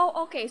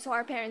 Oh, okay, so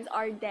our parents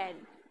are dead.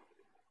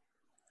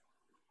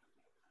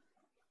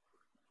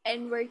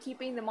 And we're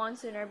keeping the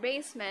monster in our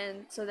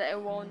basement so that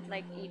it won't,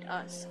 like, eat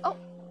us. Oh!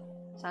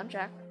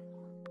 Soundtrack.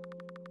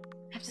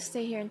 I have to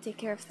stay here and take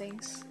care of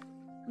things.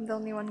 I'm the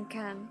only one who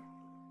can.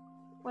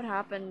 What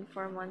happened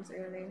 4 months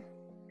early?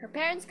 Her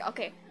parents...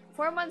 Okay,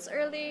 4 months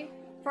early,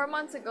 4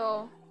 months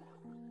ago,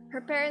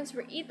 her parents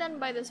were eaten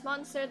by this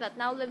monster that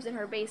now lives in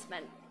her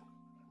basement.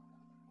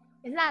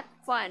 Isn't that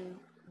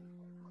fun?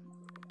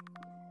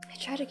 I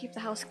try to keep the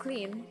house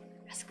clean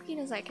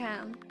as I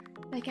can.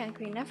 I can't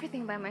clean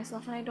everything by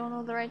myself, and I don't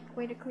know the right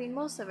way to clean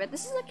most of it.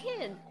 This is a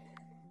kid!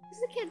 This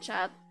is a kid,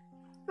 chat.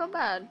 Feel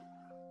bad.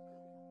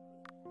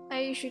 I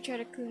usually try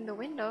to clean the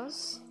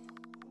windows.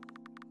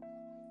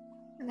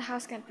 And the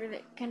house can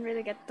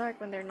really get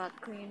dark when they're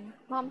not clean.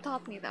 Mom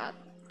taught me that.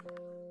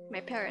 My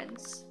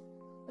parents.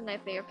 The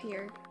night they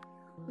appeared.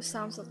 The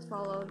sounds that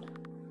followed.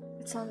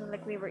 It sounded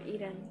like we were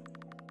eaten.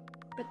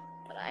 But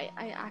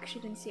I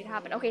actually didn't see it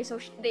happen. Okay, so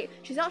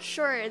she's not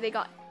sure they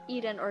got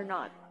eaten or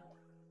not.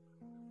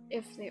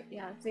 If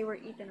they were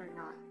eaten or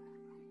not.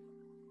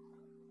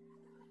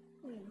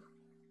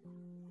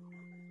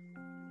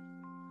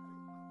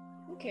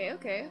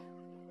 Okay.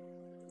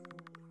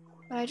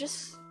 But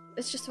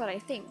it's just what I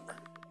think.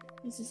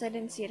 And since I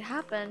didn't see it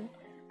happen,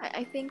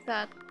 I think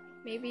that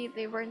maybe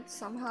they weren't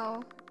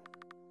somehow...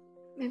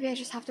 Maybe I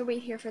just have to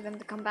wait here for them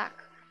to come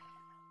back.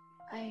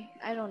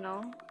 I don't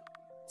know.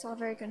 It's all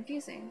very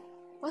confusing.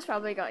 Most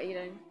probably got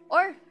eaten.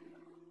 Or,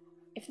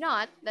 if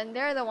not, then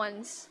they're the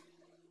ones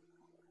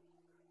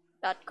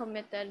that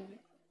committed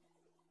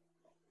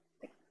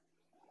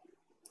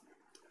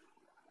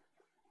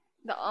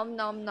the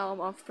nom nom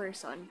of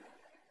person.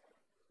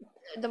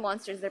 The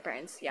monsters, their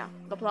parents. Yeah,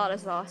 the plot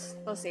is lost.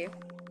 We'll see.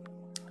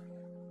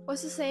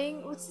 What's the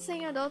saying? What's the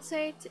saying adults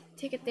say?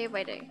 Take it day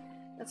by day.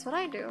 That's what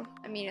I do.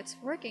 I mean, it's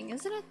working,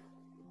 isn't it?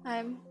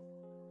 I'm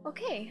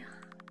okay.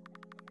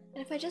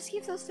 And if I just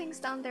keep those things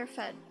down there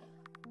fed,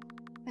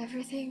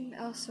 everything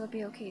else will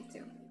be okay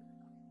too.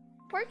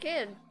 Poor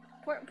kid.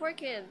 Poor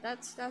kid.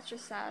 That's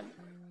just sad.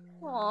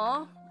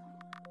 Aww.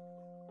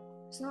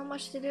 There's not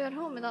much to do at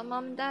home without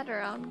mom and dad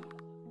around.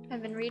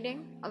 I've been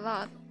reading a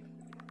lot.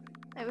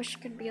 I wish I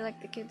could be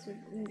like the kids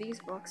in these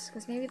books,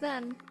 because maybe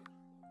then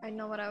I'd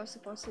know what I was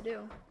supposed to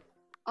do.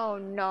 Oh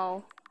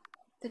no.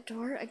 The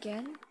door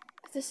again?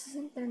 But this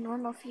isn't their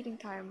normal feeding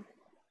time.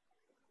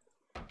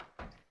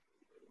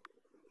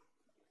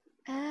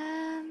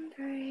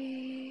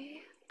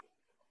 Embry.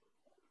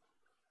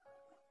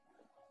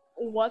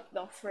 What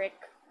the frick?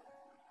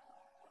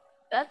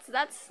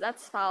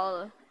 That's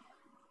foul.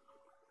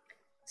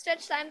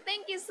 Stretch time.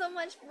 Thank you so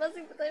much,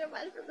 Buzzing Potato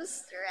Man, for the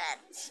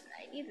stretch.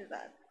 I needed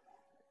that.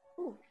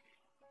 Ooh,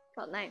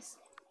 felt nice.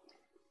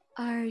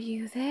 Are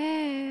you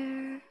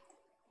there?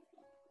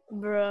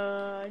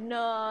 Bruh,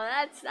 no,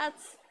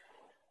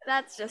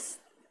 that's just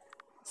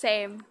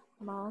same.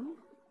 Mom?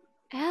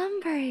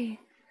 Amber,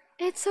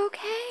 it's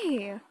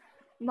okay.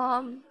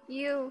 Mom,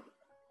 you.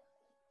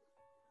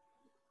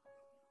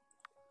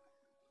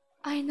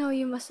 I know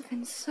you must have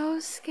been so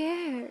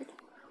scared.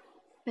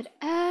 But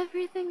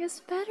everything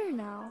is better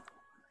now.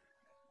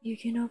 You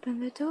can open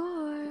the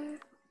door.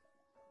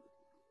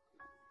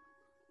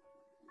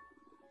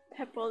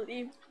 Pebble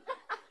leaf.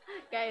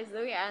 Guys,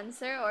 do we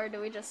answer or do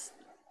we just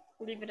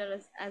leave it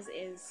as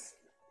is?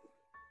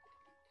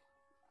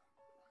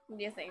 What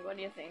do you think? What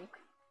do you think?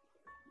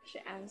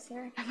 Should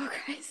answer? Pebble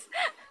cries.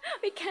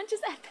 We can't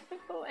just add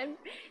Pebble in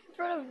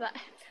front of that.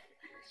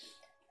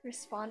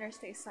 Respond or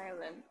stay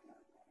silent.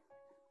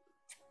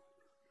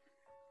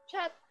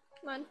 Chat,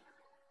 come on.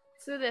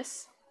 Let's do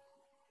this.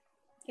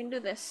 You can do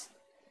this.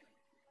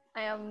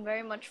 I am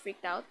very much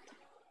freaked out.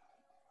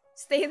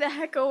 Stay the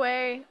heck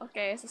away.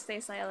 Okay, so stay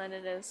silent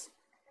it is.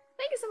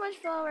 Thank you so much,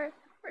 Flower,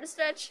 for the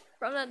stretch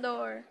from that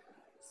door.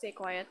 Stay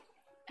quiet.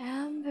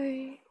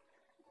 Amber,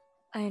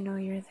 I know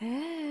you're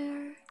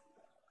there.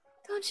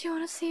 Don't you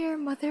want to see your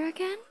mother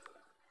again?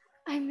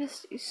 I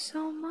missed you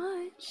so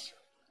much.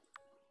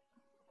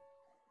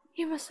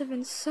 You must have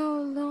been so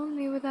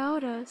lonely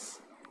without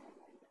us.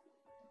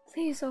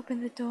 Please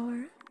open the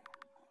door.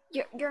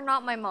 You're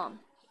not my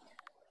mom.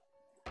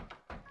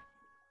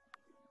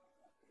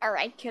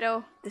 Alright,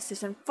 kiddo, this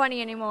isn't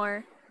funny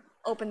anymore.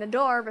 Open the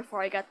door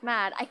before I got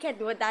mad. I can't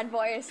do it that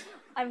voice.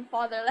 I'm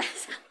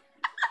fatherless.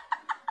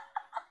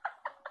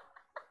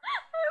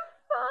 I'm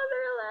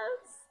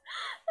fatherless.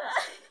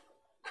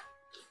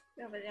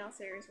 No, but in all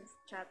seriousness,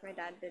 chat, my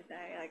dad did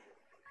die like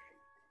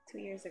 2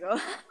 years ago.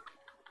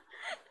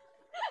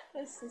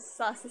 This is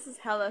sus. This is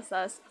hella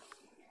sus.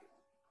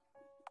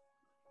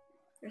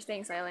 You're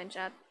staying silent,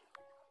 chat.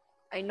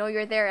 I know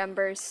you're there,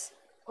 Embers.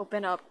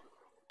 Open up.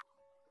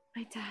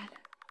 My dad.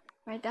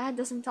 My dad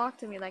doesn't talk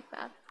to me like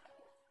that.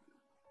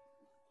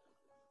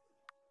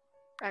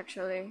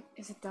 Actually,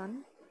 is it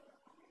done?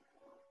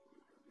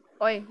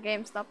 Oi,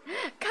 game stop.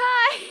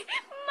 Kai!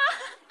 Ma!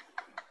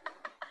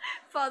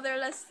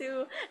 Fatherless 2.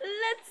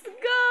 Let's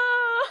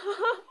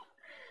go!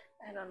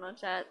 I don't know,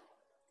 chat.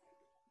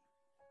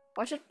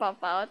 Watch it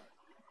pop out.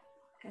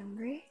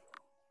 Embry?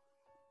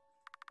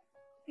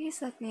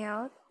 Please let me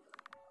out.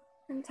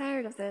 I'm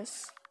tired of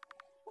this.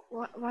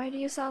 Why do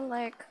you sound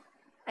like...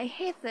 I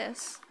hate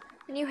this.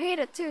 And you hate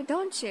it too,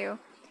 don't you?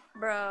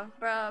 Bruh,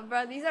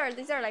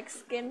 these are like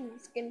skin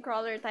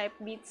crawler type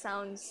beat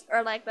sounds.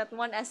 Or like that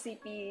one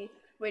SCP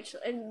which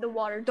in the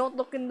water. Don't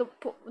look in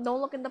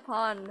the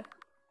pond.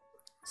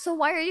 So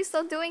why are you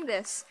still doing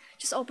this?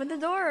 Just open the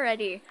door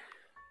already.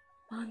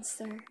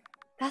 Monster.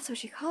 That's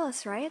what you call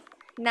us, right?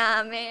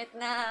 Nah, mate,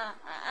 nah.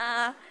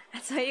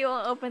 That's why you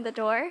won't open the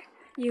door?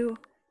 You...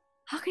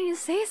 How can you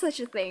say such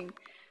a thing?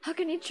 How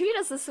can you treat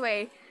us this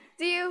way?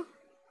 Do you...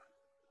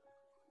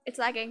 It's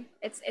lagging.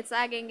 It's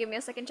lagging. Give me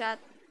a second, chat.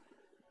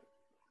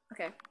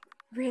 Okay.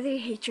 Really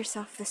hate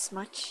yourself this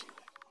much?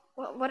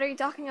 What are you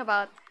talking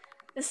about?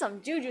 This is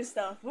some juju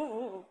stuff.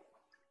 Ooh.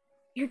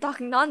 You're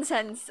talking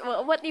nonsense.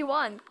 What do you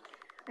want?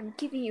 I'm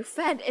keeping you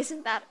fed.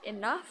 Isn't that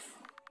enough?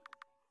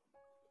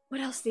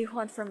 What else do you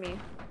want from me?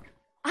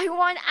 I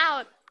want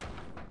out!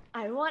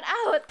 I want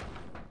out!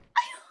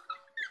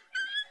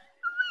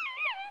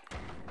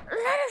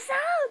 Let us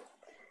out!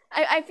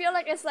 I feel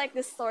like it's like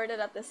distorted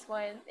at this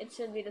point. It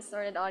should be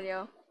distorted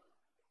audio.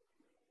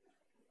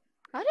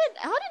 How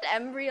did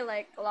Embry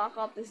like lock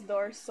up this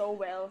door so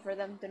well for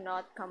them to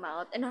not come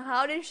out? And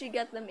how did she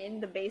get them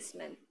in the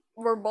basement?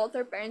 Were both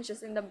her parents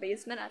just in the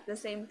basement at the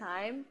same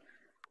time?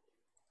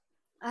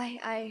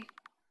 I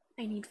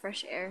need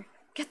fresh air.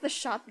 Get the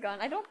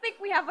shotgun. I don't think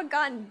we have a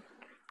gun.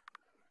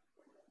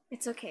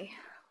 It's okay.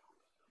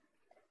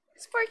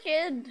 This poor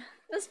kid.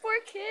 This poor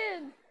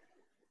kid.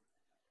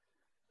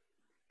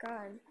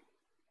 God.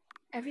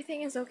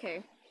 Everything is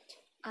okay.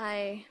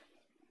 That's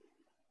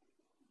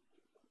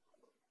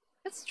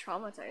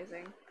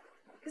traumatizing.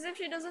 Because if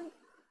she doesn't,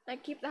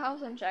 like, keep the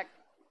house in check,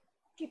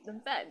 keep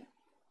them fed,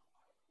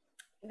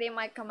 they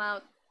might come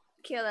out,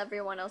 kill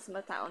everyone else in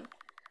the town.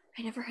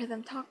 I never heard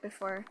them talk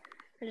before.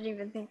 I didn't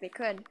even think they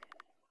could.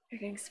 They're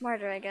getting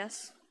smarter, I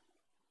guess.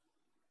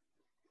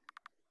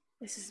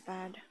 This is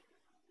bad.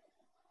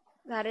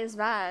 That is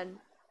bad.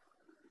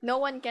 No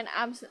one can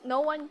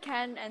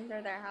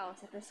enter their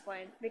house at this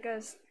point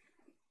because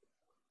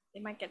they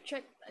might get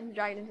tricked and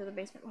dragged into the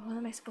basement. Well, what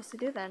am I supposed to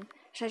do then?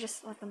 Should I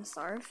just let them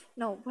starve?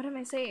 No, what am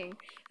I saying?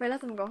 If I let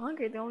them go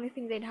hungry, the only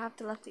thing they'd have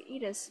to left to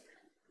eat is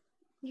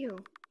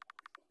you.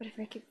 But if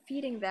I keep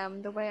feeding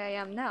them the way I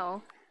am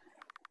now,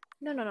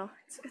 no,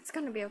 it's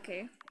gonna be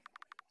okay.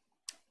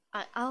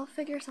 I'll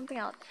figure something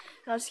out.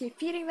 And I'll just keep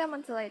feeding them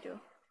until I do.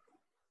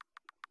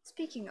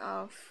 Speaking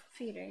of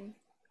feeding,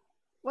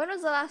 when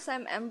was the last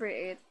time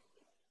Embry ate?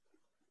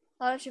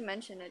 Now that you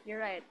mention it, you're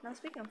right. Now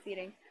speaking of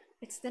feeding,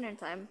 It's dinner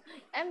time.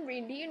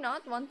 Embry, do you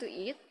not want to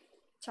eat,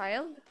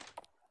 child?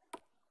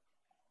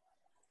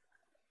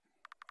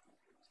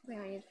 Something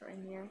I need for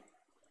in here. I'm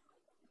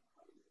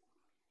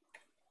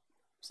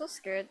so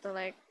scared to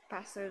like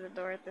pass through the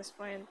door at this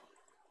point.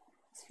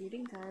 It's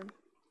feeding time.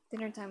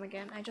 Dinner time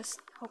again. I just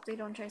hope they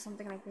don't try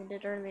something like they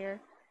did earlier.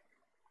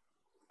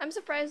 I'm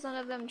surprised none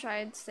of them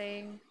tried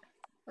staying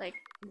like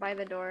by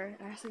the door.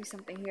 There has to be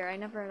something here. I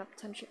never end up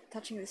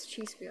touching this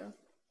cheese wheel.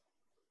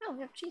 Oh,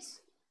 we have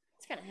cheese.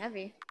 It's kind of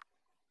heavy.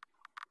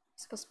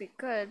 It's supposed to be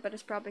good, but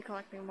it's probably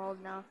collecting mold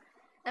now.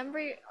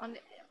 Embry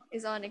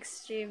is on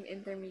extreme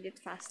intermediate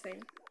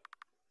fasting.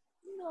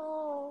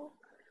 No.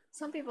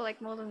 Some people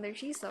like mold in their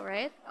cheese though,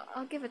 right?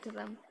 I'll give it to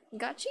them. You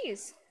got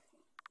cheese.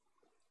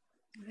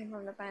 Nothing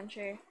from the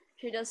pantry.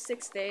 She does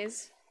 6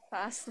 days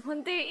fast.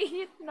 One day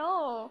eat?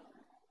 No.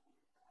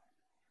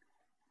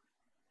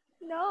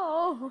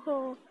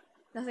 No.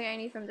 Nothing I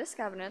need from this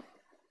cabinet.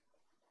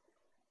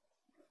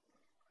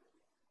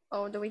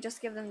 Oh, do we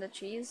just give them the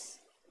cheese?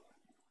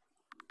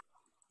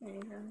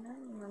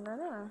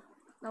 No.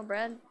 No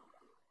bread.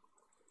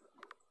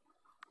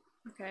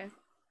 Okay.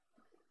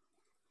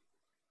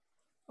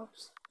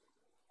 Oops.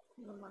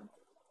 No one.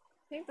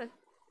 I think that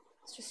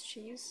it's just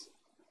cheese.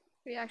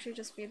 We actually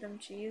just feed them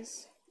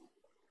cheese.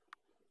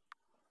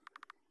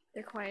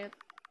 They're quiet.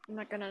 I'm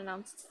not gonna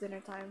announce it's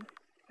dinner time.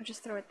 I'll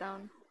just throw it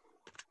down.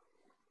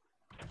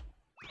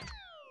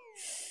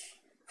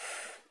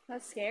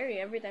 That's scary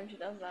every time she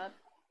does that.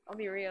 I'll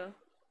be real.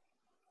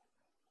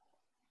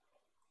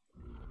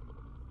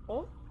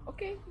 Oh,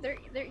 okay.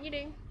 They're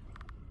eating.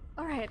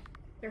 Alright.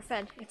 They're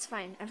fed. It's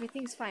fine.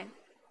 Everything's fine.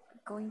 I'm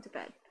going to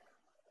bed.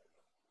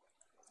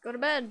 Let's go to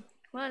bed.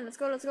 Come on, let's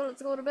go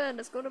to bed.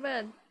 Let's go to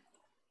bed.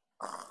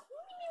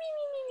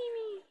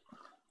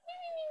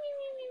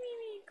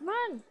 Come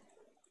on.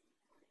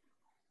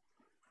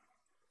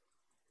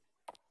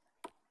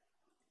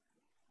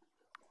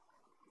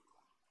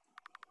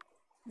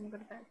 I'm gonna go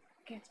to bed.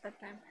 Okay, it's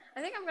bedtime.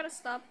 I think I'm gonna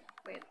stop.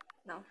 Wait,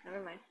 no,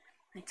 never mind.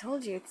 I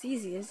told you, it's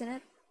easy, isn't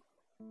it?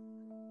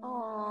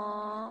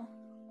 Aww.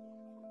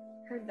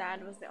 Her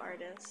dad was the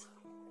artist.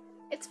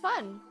 It's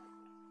fun.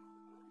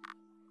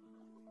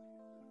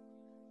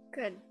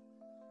 Good.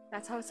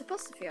 That's how it's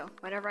supposed to feel.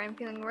 Whenever I'm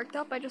feeling worked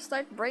up, I just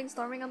start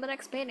brainstorming on the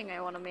next painting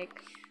I want to make.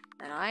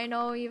 And I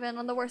know even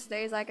on the worst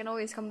days, I can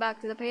always come back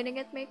to the painting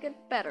and make it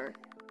better.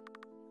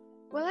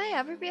 Will I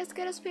ever be as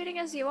good at painting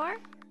as you are?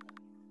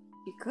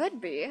 You could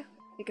be.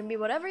 You can be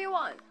whatever you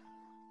want.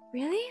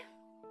 Really?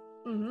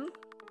 Mm-hmm.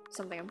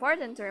 Something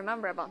important to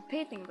remember about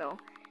painting, though.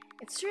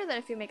 It's true that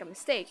if you make a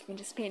mistake, you can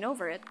just paint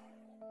over it.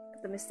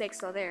 But the mistake's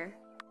still there.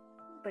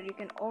 But you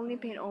can only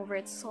paint over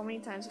it so many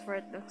times before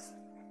it looks...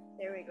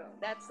 There we go.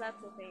 That's the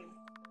thing.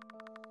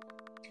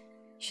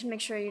 You should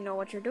make sure you know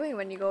what you're doing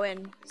when you go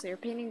in, so your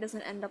painting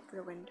doesn't end up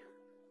ruined.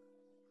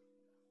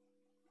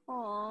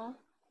 Aww.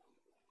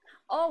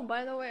 Oh,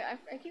 by the way,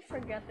 I keep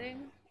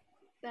forgetting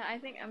that I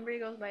think Embry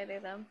goes by they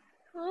them.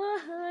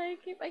 I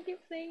keep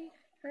saying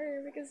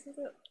her because of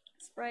the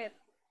sprite.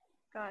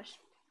 Gosh.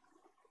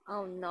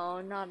 Oh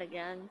no, not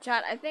again.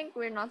 Chat, I think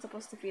we're not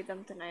supposed to feed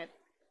them tonight.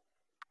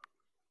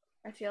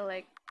 I feel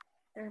like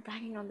they're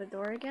banging on the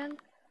door again.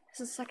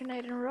 This is the second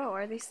night in a row.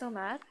 Are they still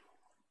mad?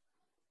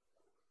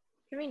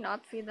 Can we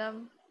not feed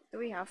them? Do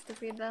we have to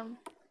feed them?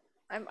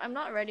 I'm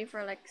not ready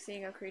for like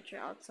seeing a creature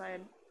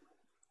outside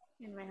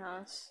in my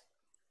house.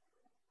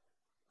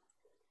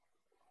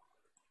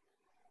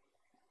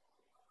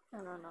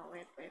 No,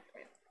 wait.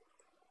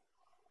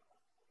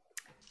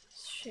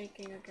 It's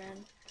shaking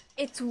again.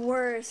 It's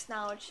worse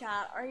now,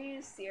 chat. Are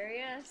you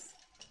serious?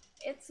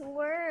 It's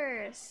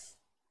worse.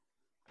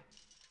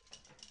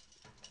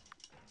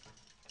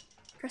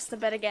 Press the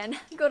bed again.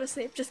 Go to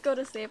sleep. Just go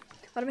to sleep.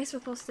 What am I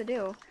supposed to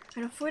do?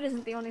 I know food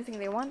isn't the only thing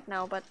they want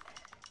now, but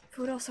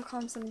food also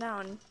calms them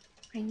down.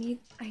 I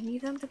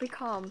need them to be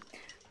calm.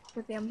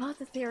 With the amount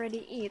that they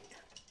already eat.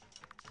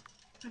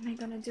 What am I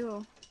gonna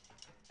do?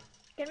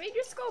 Can we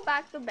just go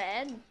back to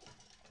bed?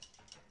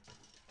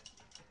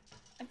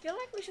 I feel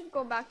like we should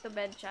go back to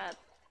bed, chat.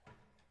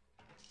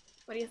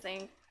 What do you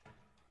think?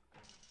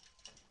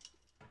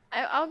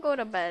 I'll go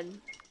to bed.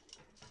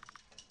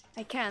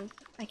 I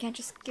can't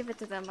just give it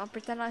to them. I'll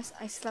pretend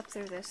I slept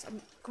through this.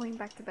 I'm going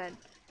back to bed.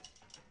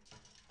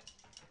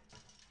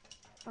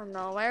 Oh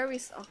no, why are we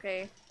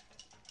okay.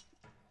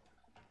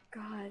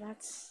 God,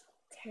 that's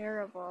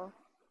terrible.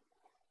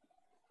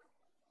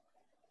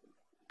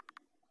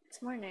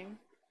 It's morning.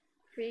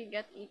 Free,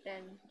 get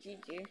eaten.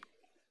 GG.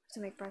 To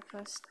make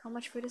breakfast. How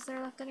much food is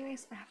there left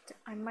anyways?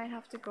 I might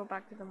have to go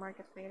back to the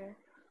market later.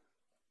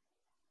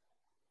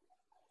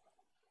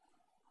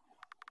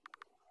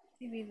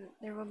 Maybe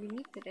there will be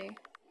meat today.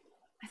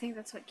 I think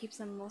that's what keeps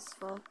them most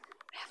full.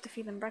 I have to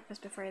feed them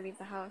breakfast before I leave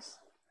the house.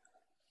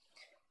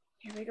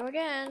 Here we go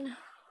again.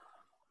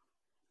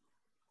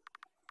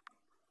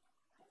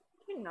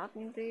 Do you not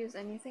need to use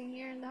anything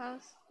here in the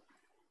house?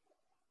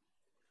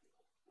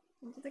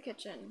 Into the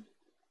kitchen.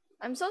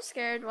 I'm so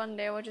scared one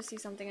day we'll just see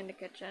something in the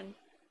kitchen.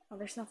 Oh,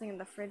 there's nothing in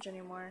the fridge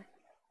anymore.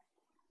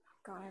 Oh,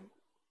 God.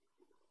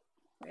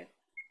 Wait.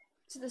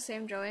 Is it the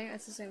same drawing?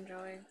 It's the same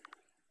drawing.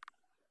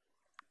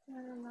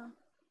 I don't know.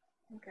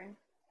 Okay.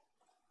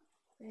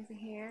 Anything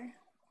here?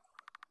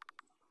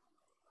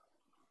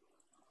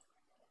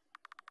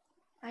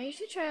 I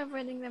usually try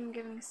avoiding them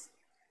giving.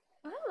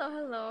 Oh,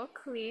 hello,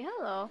 Klee,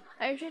 hello.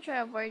 I usually try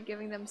to avoid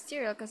giving them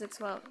cereal because it's,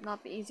 well,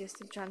 not the easiest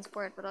to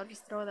transport, but I'll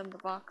just throw them the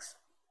box.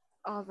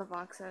 All the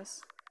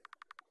boxes.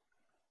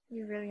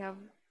 We really have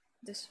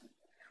this.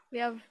 We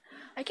have.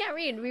 I can't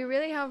read. We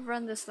really have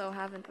run this slow,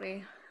 haven't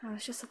we? I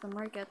was just at the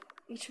market.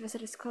 Each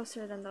visit is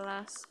closer than the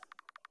last.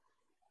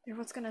 Here,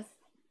 what's gonna.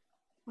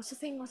 What's the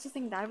thing? What's the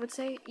thing Dad would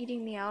say?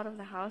 Eating me out of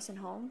the house and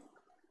home?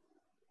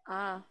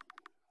 Ah.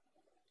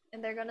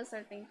 And they're gonna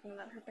start thinking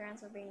that her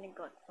parents are being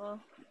neglectful.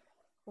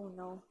 Oh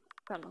no.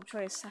 Got no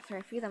choice. After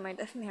I feed them, I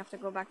definitely have to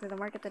go back to the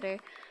market today.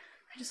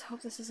 I just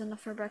hope this is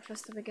enough for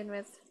breakfast to begin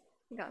with.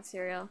 We got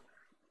cereal.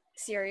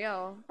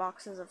 Cereal.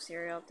 Boxes of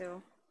cereal,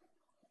 too.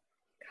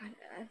 God,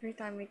 every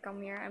time we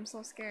come here, I'm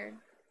so scared.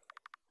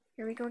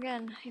 Here we go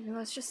again. Even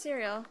though it's just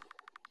cereal.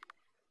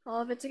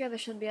 All of it together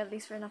should be at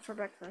least enough for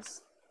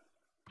breakfast.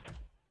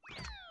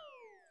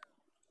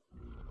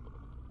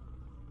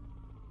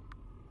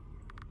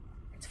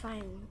 It's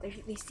fine.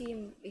 They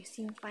seem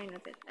fine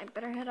with it. I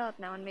better head out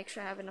now and make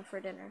sure I have enough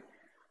for dinner.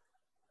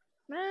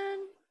 Man,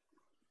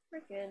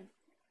 we're good.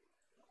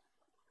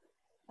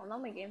 Well, now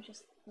my game's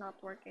just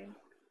not working.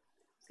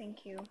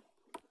 Thank you.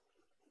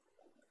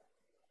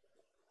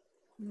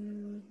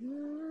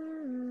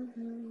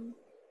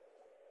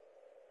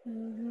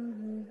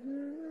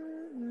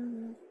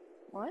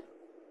 What?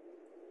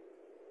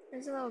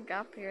 There's a little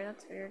gap here,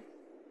 that's weird.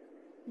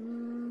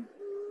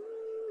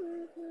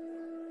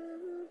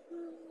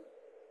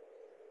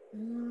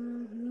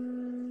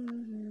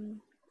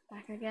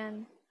 Back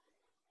again.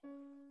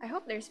 I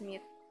hope there's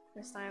meat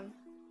this time.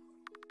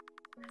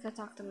 I have to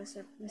talk to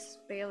Mrs.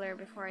 Baylor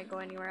before I go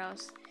anywhere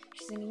else.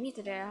 She's eating meat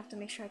today. I have to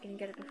make sure I can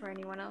get it before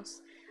anyone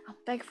else. I'll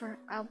beg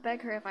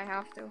her if I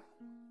have to.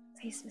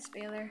 Please, Miss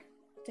Baylor,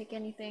 take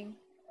anything.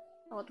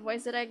 What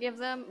voice did I give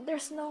them?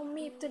 There's no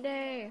meat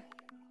today.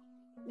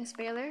 Miss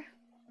Baylor?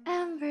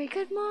 Very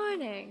good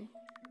morning.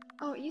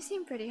 Oh, you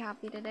seem pretty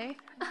happy today.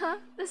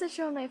 Does it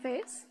show on my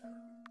face?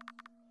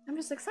 I'm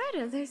just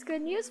excited. There's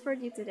good news for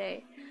you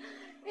today.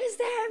 Is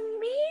there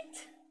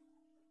meat?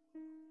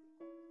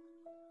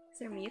 Is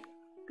there meat?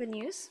 Good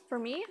news? For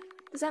me?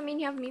 Does that mean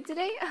you have meat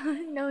today?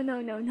 No,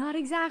 not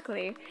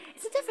exactly.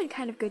 It's a different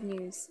kind of good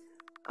news.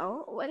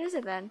 Oh, what is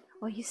it then?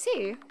 Well, you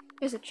see,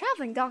 there's a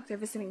traveling doctor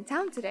visiting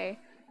town today.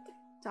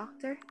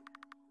 Doctor?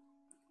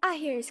 I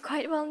hear he's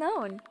quite well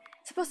known.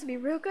 It's supposed to be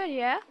real good,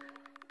 yeah?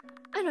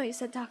 I know you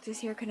said doctors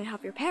here couldn't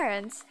help your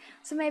parents,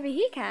 so maybe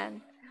he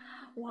can.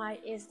 Why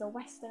is the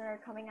Westerner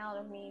coming out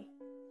of me?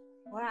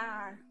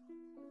 Rawr.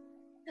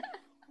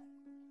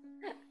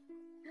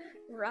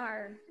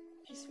 Rawr.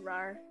 Just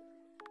rawr.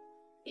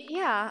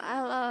 Yeah,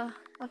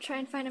 I'll try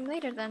and find him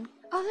later then.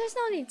 Oh, there's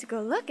no need to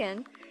go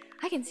looking.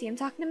 I can see him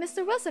talking to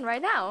Mr. Wilson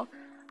right now.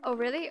 Oh,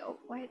 really? Oh,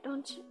 why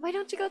don't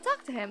you go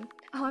talk to him?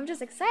 Oh, I'm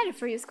just excited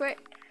for you, Squirt.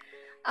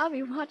 I'll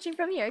be watching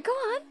from here. Go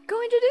on, go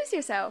introduce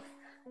yourself.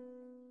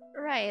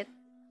 Right.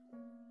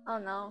 Oh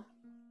no.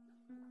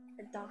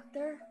 A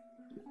doctor?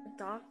 A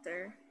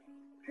doctor?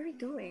 What are we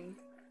doing?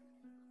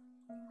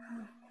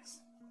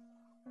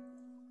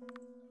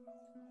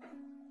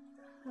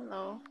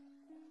 Hello.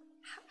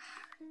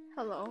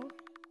 Hello.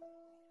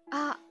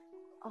 Oh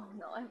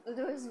no, I have to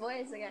do his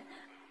voice again.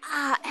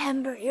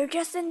 Amber, you're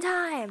just in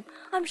time.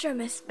 I'm sure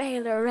Miss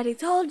Baylor already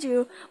told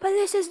you, but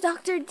this is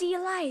Dr.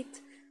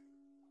 Delight.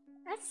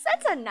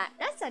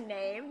 That's a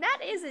name. That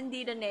is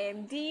indeed a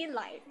name.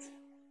 Delight.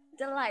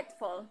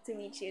 Delightful to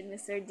meet you,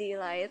 Mr.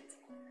 Delight.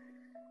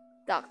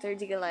 Dr.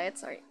 Delight,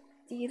 sorry.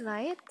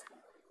 Delight?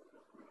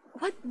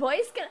 What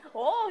voice can?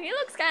 Oh, he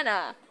looks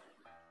kinda.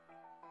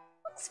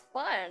 Looks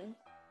fun.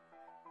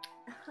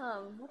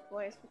 What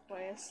voice? What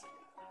voice?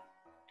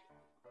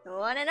 The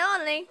one and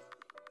only.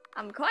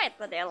 I'm quite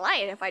the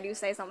delight, if I do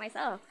say so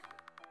myself.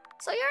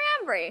 So you're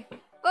Ambry.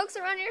 Folks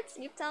around here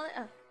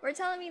were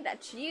telling me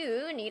that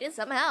you needed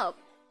some help.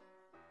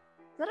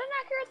 Is that an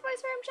accurate voice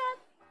for him, Chad?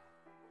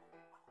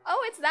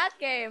 Oh, it's that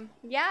game.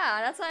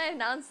 Yeah, that's why I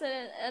announced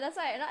it. That's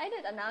why I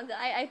did announce it.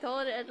 I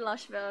told it at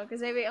Lushville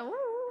because maybe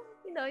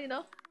you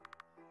know.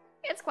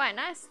 It's quite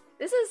nice.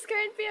 This is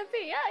current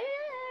PFP. Yeah,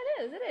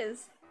 it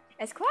is.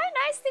 It's quite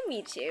nice to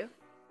meet you.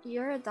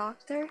 You're a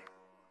doctor?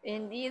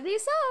 Indeedly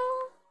so.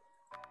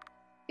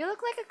 You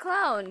look like a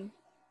clown.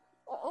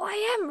 Oh, I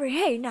am.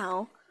 Hey,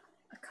 now.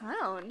 A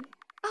clown?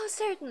 Oh,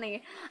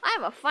 certainly.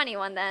 I'm a funny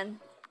one then.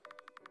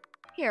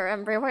 Here,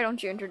 Embry, why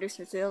don't you introduce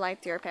Mr.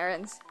 Delight to your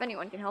parents? If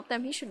anyone can help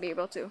them, he should be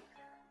able to.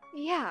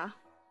 Yeah.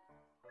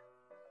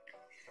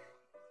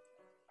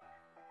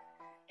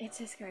 It's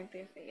his current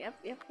PFP.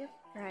 Yep.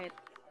 Right.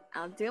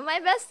 I'll do my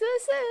best to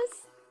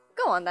assist.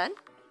 Go on then.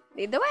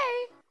 Lead the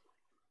way.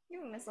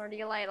 Give Mr.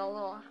 Delight a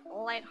little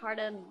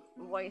light-hearted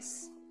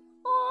voice.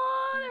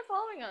 Oh, they're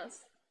following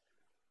us.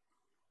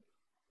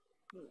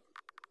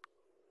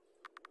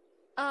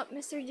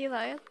 Mr.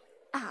 Delight?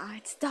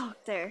 It's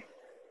Doctor.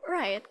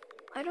 Right.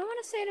 I don't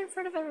want to say it in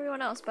front of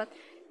everyone else, but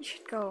you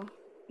should go.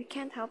 You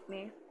can't help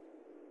me.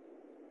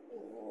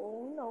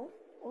 Oh no.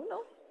 Oh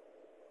no.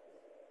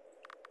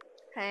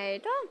 Hey,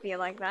 don't be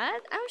like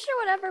that. I'm sure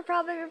whatever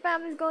problem your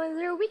family's going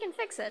through, we can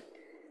fix it.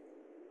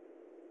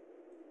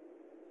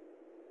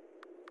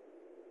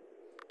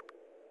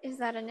 Is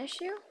that an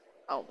issue?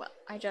 Oh, well,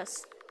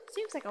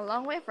 seems like a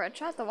long way for a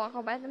child to walk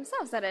all by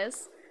themselves, that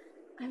is.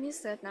 I'm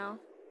used to it now.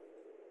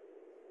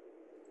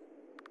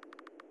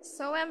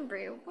 So,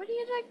 Embry, what do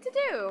you like to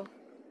do?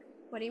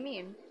 What do you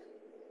mean?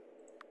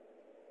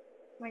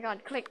 Oh my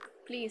god, click,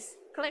 please.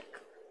 Click,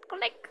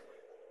 click.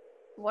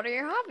 What are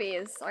your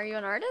hobbies? Are you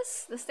an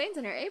artist? The stains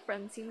on your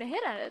apron seem to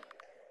hit at it.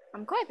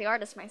 I'm quite the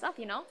artist myself,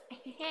 you know.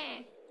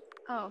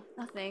 Oh,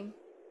 nothing.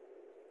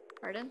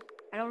 Pardon?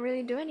 I don't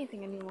really do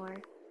anything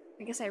anymore.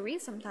 I guess I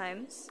read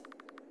sometimes.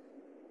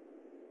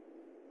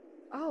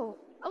 Oh,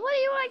 what do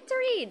you like to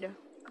read?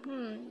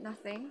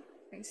 Nothing.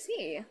 I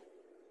see.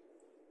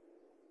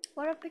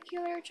 What a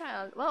peculiar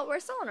child. Well, we're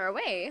still on our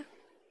way.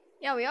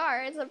 Yeah, we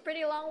are. It's a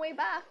pretty long way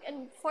back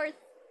and forth.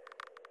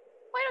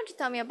 Why don't you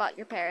tell me about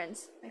your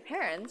parents? My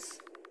parents?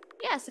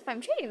 Yes, if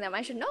I'm treating them,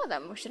 I should know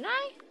them, shouldn't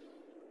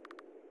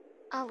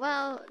I?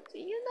 Well, do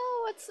you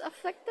know what's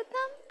afflicted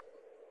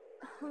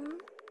them?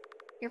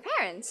 Your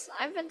parents?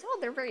 I've been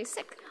told they're very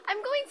sick. I'm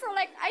going for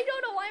like, I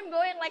don't know why I'm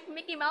going like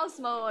Mickey Mouse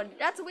mode.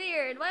 That's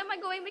weird. Why am I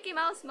going Mickey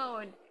Mouse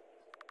mode?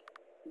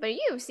 But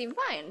you seem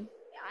fine.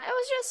 I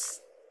was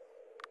just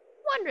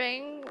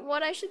wondering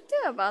what I should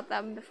do about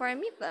them before I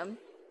meet them.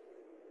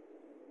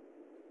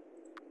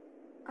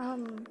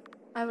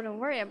 I wouldn't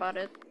worry about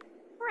it.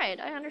 Right,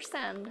 I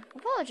understand.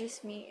 Apologies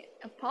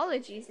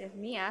if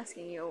me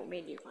asking you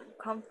made you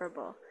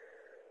uncomfortable.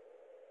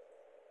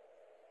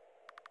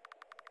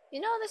 You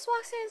know, this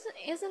walk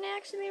isn't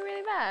actually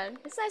really bad.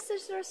 It's nice to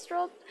sort of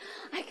stroll.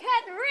 I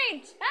can't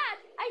read chat!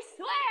 I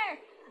swear!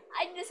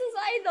 This is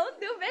why I don't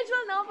do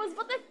visual novels,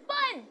 but they're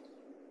fun!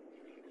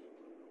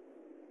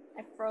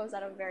 I froze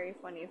at a very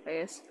funny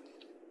face.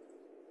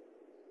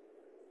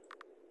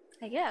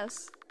 I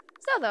guess.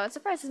 So though, it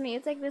surprises me you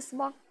take this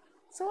walk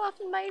so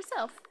often by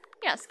yourself.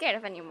 You're not scared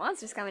of any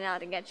monsters coming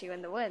out to get you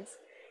in the woods.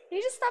 Can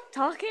you just stop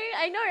talking?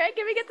 I know, right?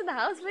 Can we get to the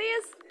house,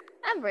 please?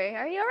 Amber,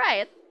 are you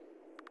alright?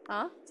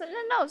 Huh?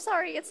 No,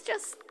 sorry, it's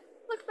just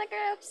looked like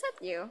I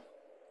upset you.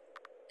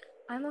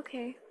 I'm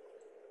okay.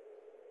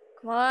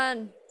 Come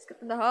on, let's get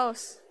to the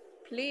house.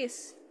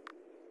 Please.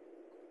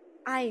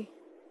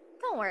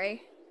 Don't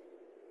worry.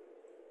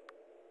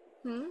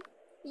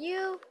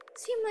 You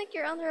seem like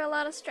you're under a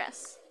lot of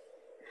stress.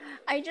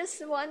 I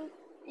just want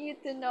you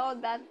to know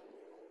that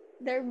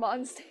they're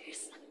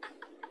monsters.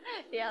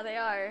 Yeah, they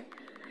are.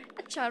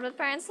 A child with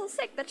parents so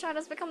sick, the child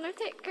has become their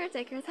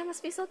caretaker. That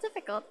must be so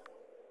difficult.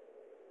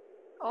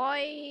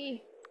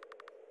 Oi!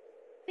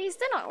 Please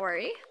do not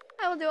worry.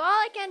 I will do all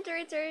I can to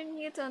return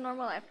you to a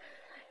normal life.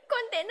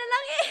 Konti na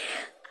lang eh!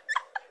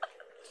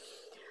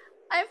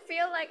 I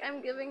feel like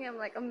I'm giving him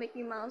like a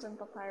Mickey Mouse and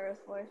Papyrus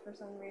voice for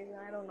some reason.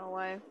 I don't know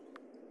why.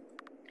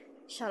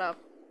 Shut up.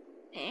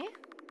 Eh?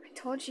 I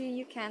told you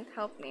you can't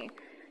help me.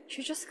 You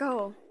should just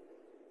go.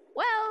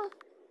 Well,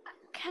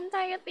 can't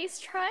I at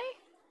least try?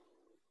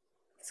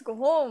 Let's go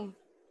home.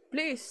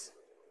 Please.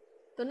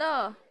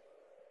 Duna.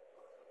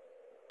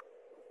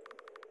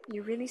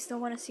 You really still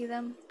want to see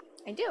them?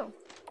 I do.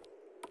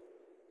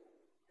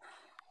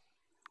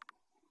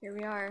 Here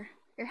we are.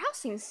 Your house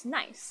seems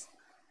nice.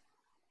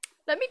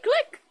 Let me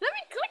click! Let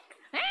me click!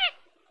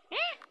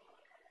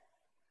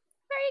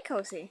 Very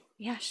cozy.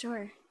 Yeah,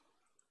 sure.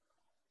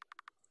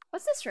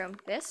 What's this room?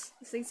 This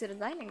leads to the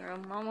dining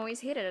room. Mom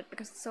always hated it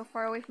because it's so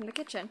far away from the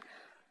kitchen.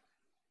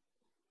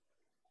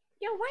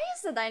 Yeah, why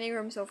is the dining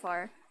room so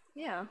far?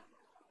 Yeah.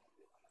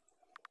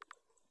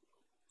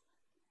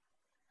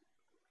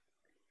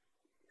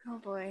 Oh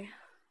boy.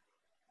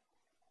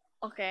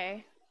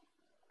 Okay.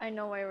 I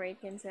know why Ray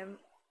pins him.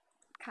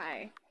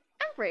 Kai.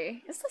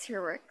 Embry, is this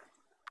your work?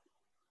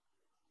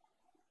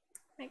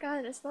 My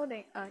god, it's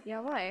loading.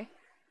 Yeah, why?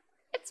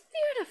 It's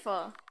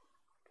beautiful!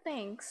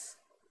 Thanks.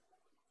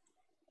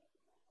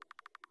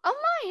 Oh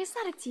my, is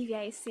that a TV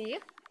I see?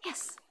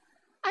 Yes.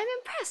 I'm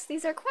impressed.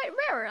 These are quite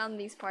rare around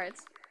these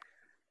parts.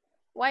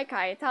 Why,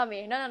 Kai? Tell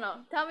me.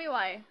 No. Tell me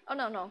why. Oh,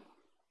 no.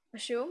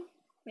 Assume?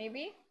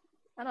 Maybe?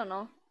 I don't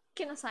know.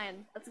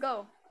 Kinasign. Let's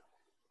go.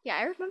 Yeah,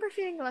 I remember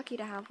feeling lucky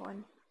to have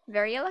one.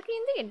 Very lucky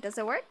indeed. Does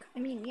it work? I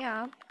mean,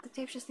 yeah. The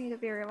tapes just need to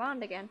be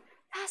rewound again.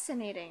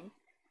 Fascinating.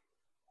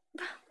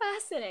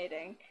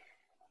 Fascinating.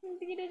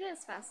 Indeed it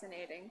is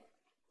fascinating.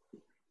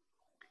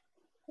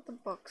 But the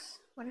books.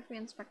 What if we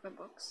inspect the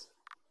books?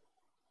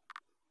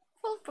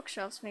 Full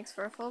bookshelves makes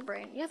for a full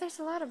brain. Yeah, there's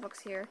a lot of books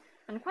here.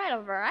 And quite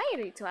a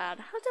variety to add.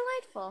 How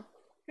delightful.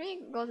 Can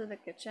we go to the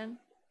kitchen?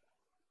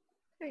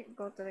 Can we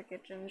go to the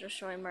kitchen and just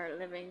show him our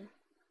living?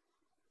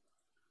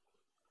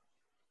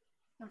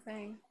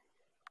 Nothing.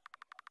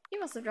 You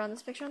must have drawn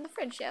this picture on the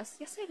fridge. Yes,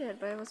 I did,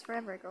 but it was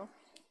forever ago.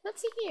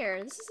 Let's see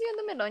here. This is you in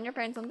the middle and your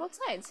parents on both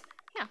sides.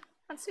 Yeah,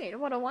 that's sweet.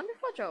 What a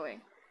wonderful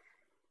drawing.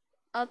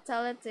 I'll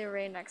tell it to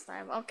Ray next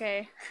time.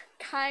 Okay.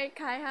 Kai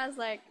has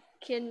like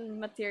kin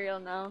material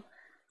now.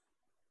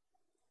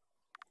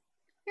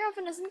 Your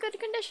oven is in good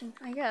condition,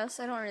 I guess.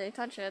 I don't really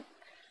touch it.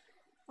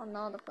 Oh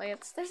no, the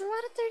plates. There's a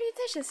lot of dirty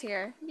dishes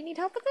here. You need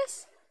help with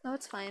this? No,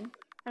 it's fine.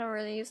 I don't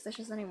really use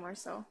dishes anymore,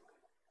 so.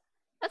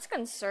 That's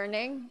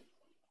concerning.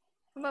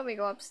 How about we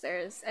go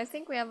upstairs? I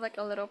think we have like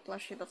a little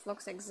plushie that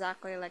looks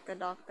exactly like the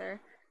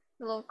doctor.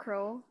 The little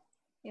crow,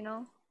 you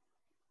know?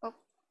 Oh,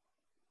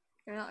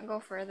 can we not go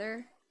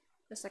further?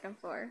 The second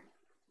floor.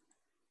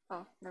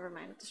 Oh, never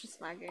mind. It's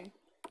just lagging.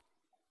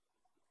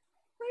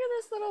 Look at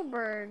this little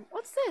bird.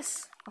 What's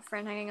this? A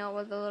friend hanging out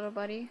with a little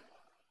buddy.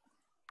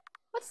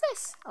 What's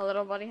this? A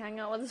little buddy hanging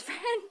out with his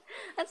friend?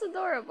 That's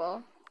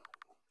adorable.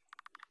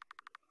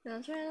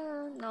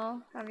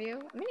 No, have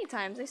you? Many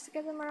times. I used to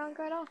get them around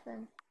quite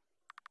often.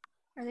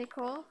 Are they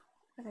cool?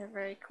 Oh, they're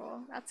very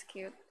cool. That's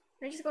cute.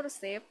 Can I just go to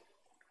sleep?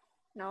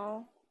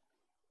 No.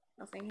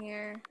 Nothing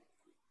here.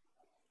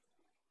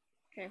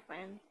 Okay,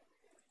 fine.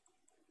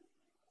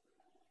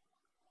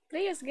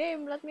 Please,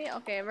 game, let me.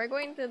 Okay, we're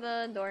going to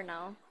the door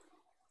now.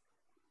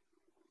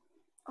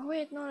 Oh,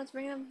 wait, no, let's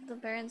bring them to the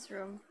parents'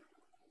 room.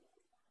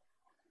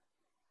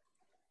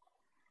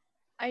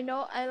 I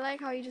know, I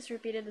like how you just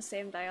repeated the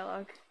same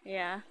dialogue.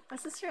 Yeah.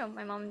 What's this room?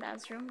 My mom and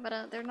dad's room?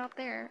 But they're not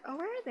there. Oh,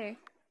 where are they?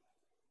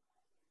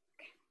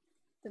 Okay.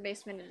 The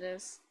basement it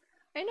is.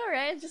 I know,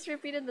 right? Just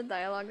repeated the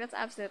dialogue. That's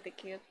absolutely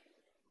cute.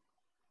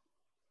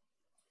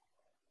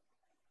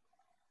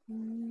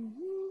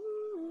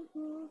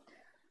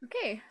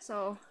 Okay,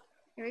 so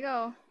here we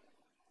go.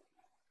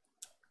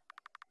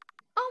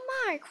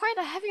 Oh my, quite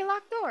a heavy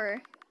locked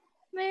door.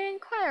 May I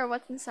inquire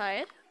what's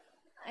inside?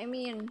 I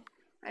mean,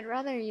 I'd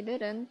rather you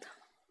didn't.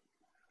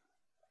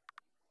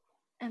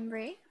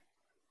 Embry?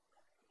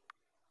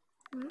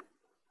 Hmm?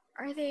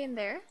 Are they in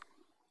there?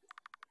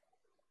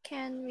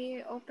 Can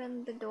we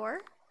open the door?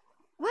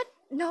 What?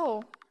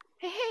 No.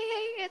 Hey,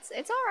 it's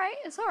alright,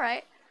 it's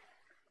alright.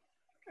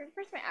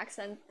 Where's my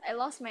accent? I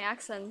lost my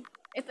accent.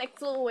 It like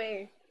flew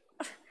away.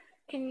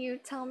 Can you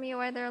tell me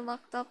why they're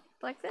locked up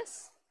like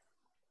this?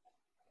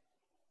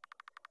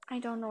 I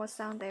don't know what's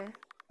down there.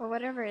 But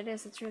whatever it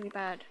is, it's really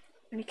bad.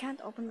 And we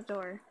can't open the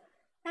door.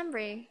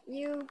 Embry,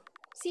 you...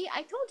 See,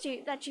 I told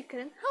you that you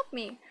couldn't help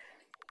me.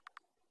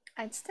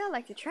 I'd still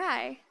like to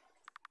try.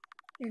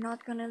 You're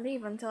not gonna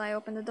leave until I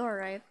open the door,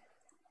 right?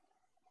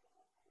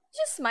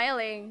 Just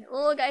smiling. The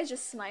little guy's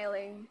just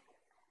smiling.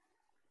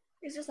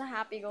 He's just a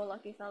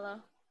happy-go-lucky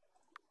fella.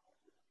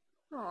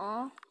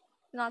 Aww.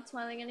 Not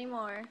smiling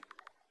anymore.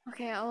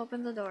 Okay, I'll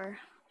open the door.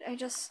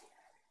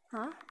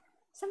 Huh?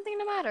 Something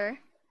the matter?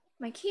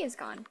 My key is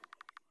gone.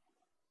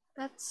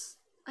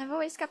 I've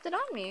always kept it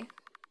on me.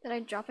 Did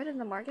I drop it in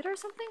the market or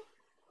something?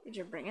 Did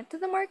you bring it to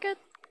the market?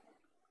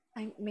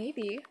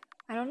 Maybe.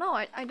 I don't know.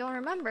 I don't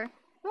remember.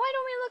 Why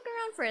don't we look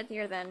around for it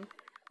here then?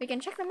 We can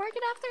check the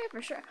market after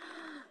for sure.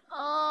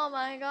 Oh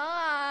my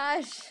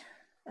gosh.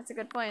 That's a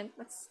good point.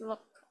 Let's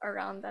look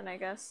around then, I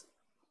guess.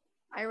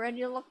 I read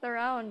you looked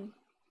around.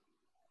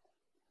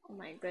 Oh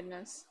my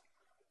goodness.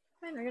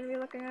 Fine, we're gonna be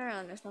looking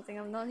around. There's nothing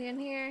of note in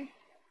here.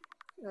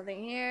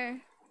 Nothing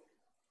here.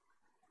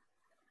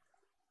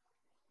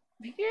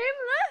 Game.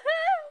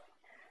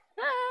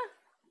 Ah.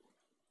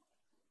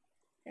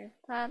 Okay,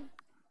 that.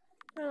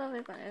 A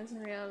lovely plan isn't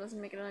real.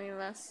 Doesn't make it any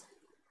less.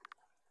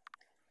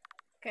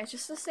 Okay, it's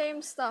just the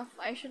same stuff.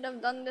 I should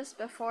have done this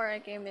before I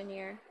came in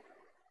here.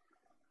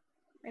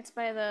 It's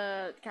by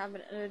the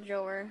cabinet, the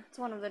drawer. It's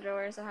one of the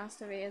drawers. It has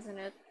to be, isn't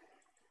it?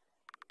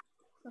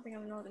 Nothing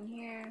of note in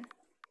here.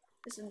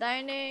 This is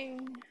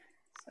dining.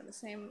 So the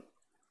same.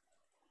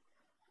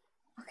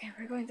 Okay,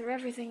 we're going through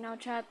everything now,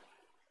 chat.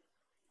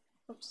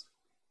 Oops.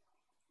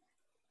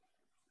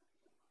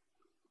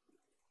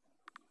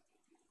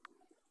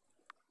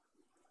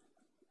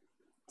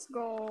 Let's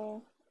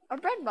go. A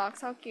bread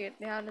box, how cute.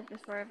 They had it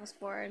before I was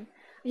born.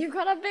 You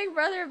got a big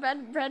brother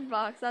bread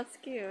box, that's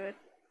cute.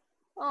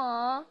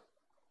 Aww.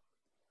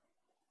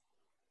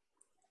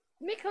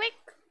 Me click.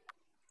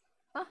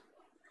 Huh?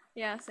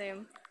 Yeah,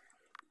 same.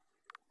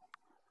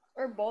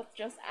 We're both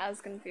just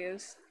as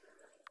confused.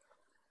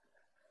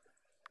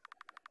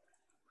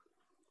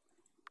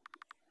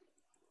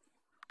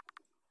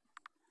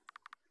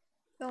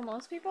 So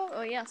most people?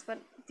 Oh yes, but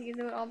do you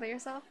do it all by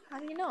yourself? How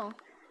do you know?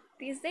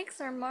 These dicks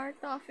are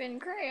marked off in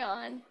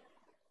crayon.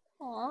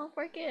 Aw,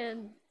 poor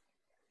kid.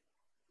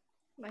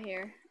 But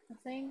here,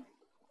 nothing.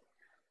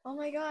 Oh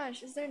my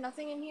gosh, is there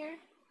nothing in here?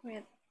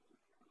 Wait,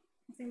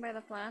 nothing by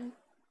the plan?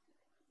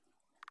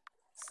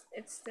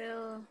 It's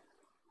still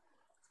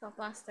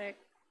plastic.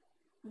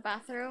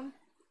 Bathroom?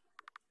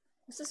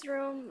 Is this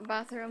room?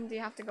 Bathroom, do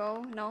you have to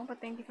go? No,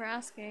 but thank you for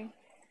asking.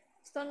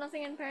 Still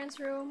nothing in parents'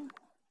 room?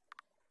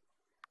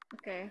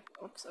 Okay,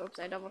 oops,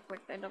 I double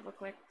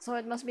clicked. So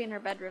it must be in her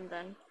bedroom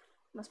then.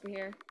 Must be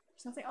here.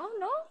 There's nothing. Oh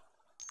no!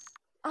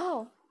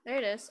 Oh, there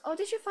it is. Oh,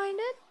 did you find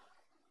it?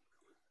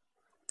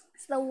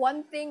 It's the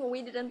one thing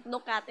we didn't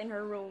look at in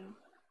her room.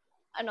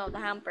 I know, the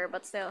hamper,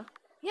 but still.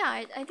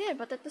 Yeah, I did,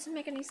 but that doesn't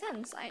make any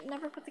sense. I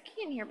never put the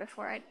key in here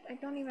before. I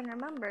don't even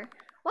remember.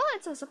 Well,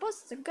 I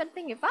suppose it's a good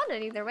thing you found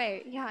it either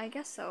way. Yeah, I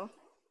guess so.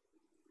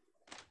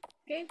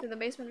 Okay, to the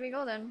basement we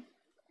go then.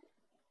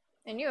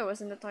 I knew it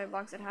was in the toy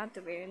box, it had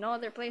to be. No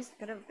other place it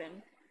could have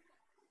been.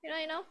 You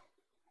know?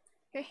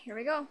 Okay, here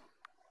we go.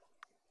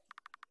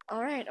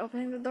 Alright,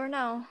 opening the door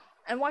now.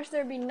 And watch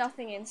there be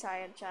nothing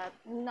inside, chat.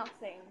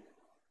 Nothing.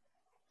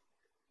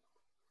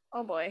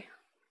 Oh boy.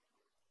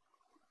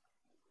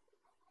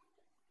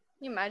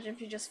 Can you imagine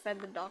if you just fed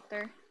the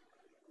doctor?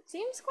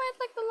 Seems quite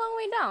like the long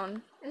way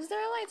down. Is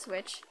there a light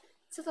switch?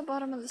 It's at the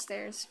bottom of the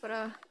stairs, but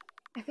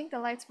I think the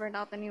lights burned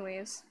out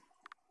anyways.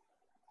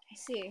 I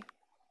see.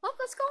 Well,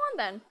 let's go on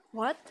then.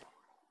 What?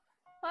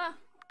 Huh?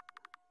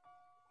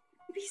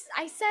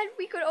 I said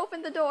we could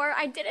open the door.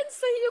 I didn't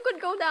say you could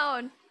go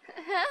down.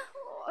 Huh?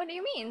 What do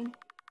you mean?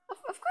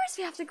 Of course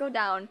we have to go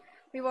down.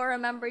 We will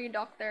remember you,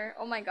 doctor.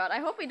 Oh my god, I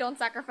hope we don't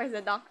sacrifice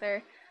the doctor.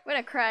 I'm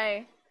gonna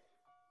cry.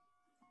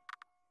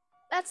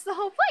 That's the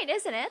whole point,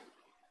 isn't it?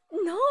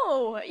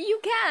 No, you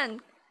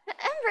can.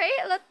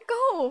 Emre, let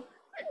go.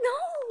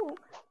 No,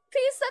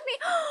 please let me.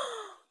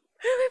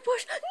 Let me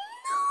push.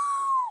 No.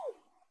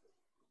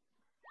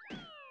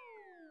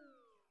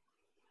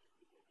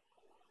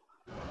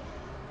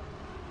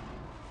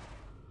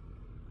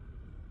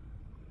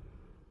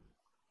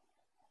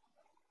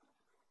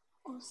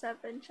 Oh,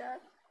 7,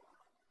 chat.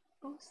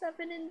 Oh,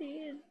 7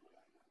 indeed.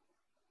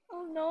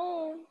 Oh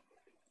no.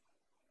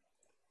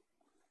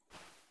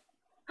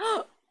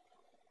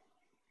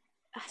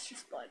 That's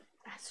just blood.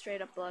 That's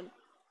straight up blood.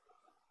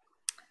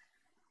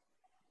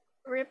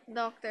 Rip,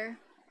 doctor.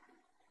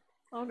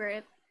 Oh,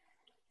 great.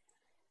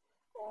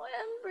 Oh,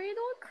 Ember,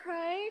 don't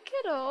cry,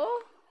 kiddo.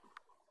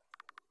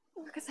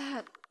 Look at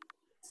that.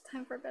 It's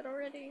time for bed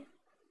already.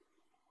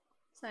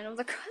 Sign of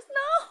the cross.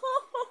 No!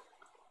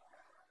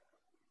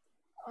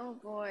 Oh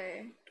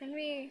boy. Can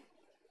we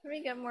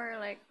get more,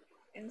 like,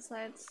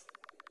 insights?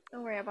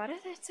 Don't worry about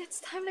it. It's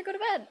time to go to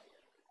bed.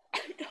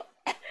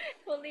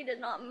 Totally did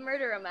not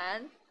murder a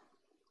man.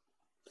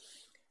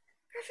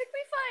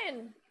 Perfectly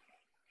fine.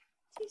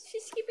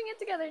 She's keeping it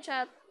together,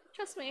 chat.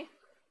 Trust me.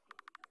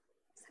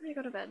 It's time to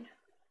go to bed.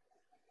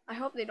 I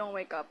hope they don't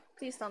wake up.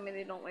 Please tell me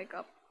they don't wake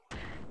up.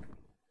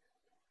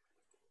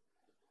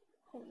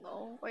 Oh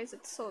no, why is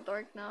it so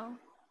dark now?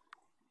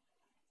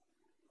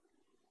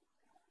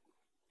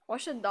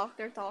 Watch the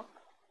doctor talk.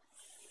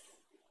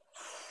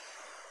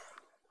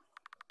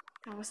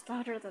 That was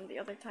louder than the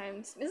other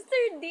times.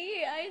 Mr.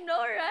 D, I know,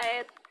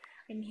 right?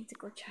 I need to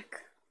go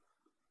check.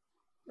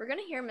 We're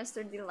gonna hear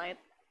Mr. D light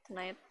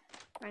tonight,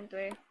 aren't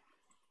we?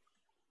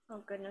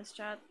 Oh goodness,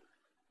 chat.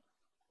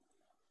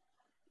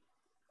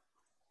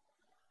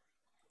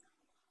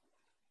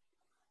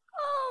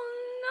 Oh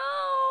no!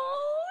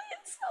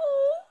 It's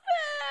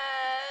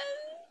open!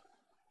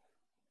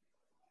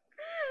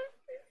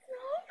 It's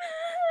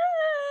open!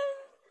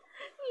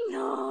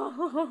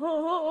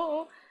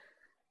 No!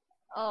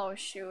 Oh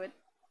shoot.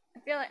 I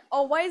feel like—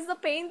 oh, why is the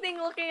painting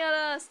looking at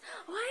us?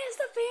 Why did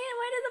the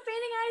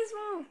painting eyes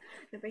move?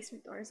 The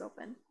basement door is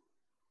open.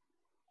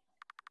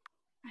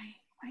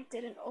 I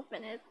didn't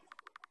open it.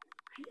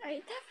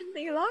 I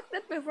definitely locked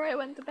it before I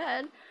went to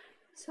bed.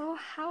 So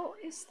how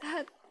is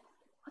that?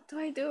 What do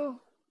I do?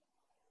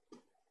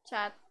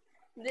 Chat.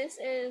 This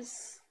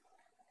is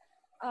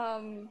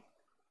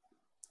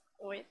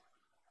wait.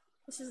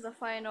 This is the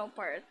final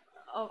part.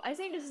 Oh, I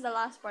think this is the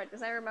last part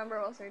because I remember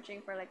while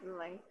searching for like the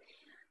length.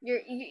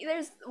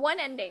 There's one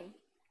ending,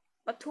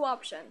 but 2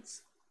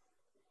 options.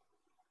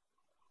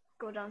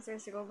 Go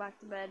downstairs to go back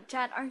to bed.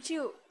 Chat, aren't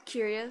you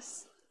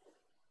curious?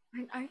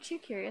 Aren't you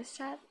curious,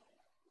 chat?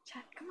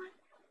 Chat, come on.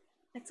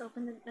 Let's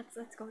open the—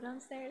 let's go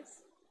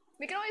downstairs.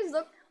 We can always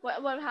look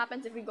what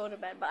happens if we go to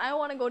bed, but I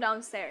want to go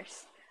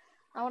downstairs.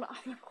 I wanna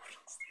go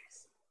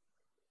downstairs.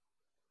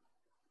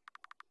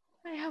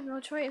 I have no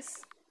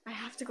choice. I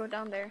have to go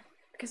down there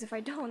because if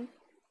I don't—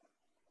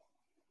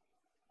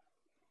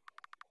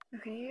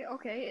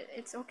 okay,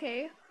 it's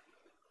okay.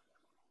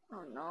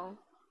 Oh no.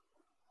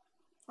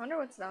 I wonder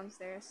what's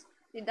downstairs.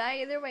 You die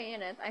either way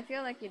in it. I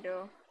feel like you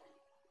do.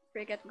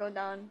 Break it, go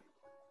down.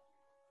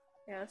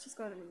 Yeah, let's just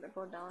go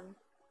down.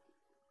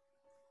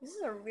 This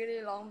is a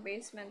really long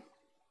basement.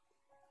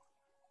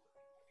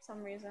 For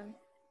some reason.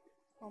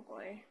 Oh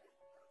boy.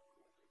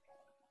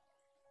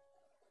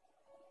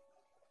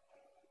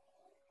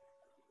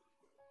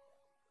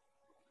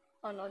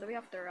 Oh no, do we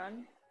have to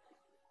run?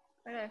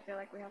 Why do I feel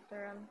like we have to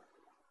run?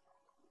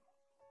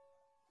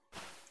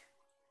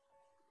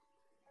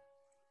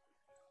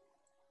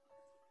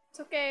 It's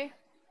okay.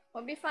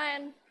 We'll be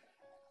fine.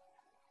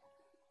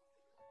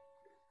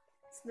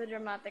 It's the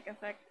dramatic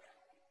effect.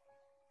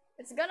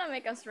 It's gonna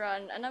make us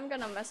run, and I'm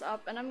gonna mess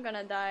up, and I'm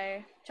gonna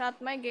die.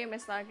 Chat, my game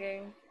is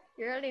lagging.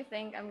 You really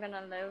think I'm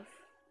gonna live?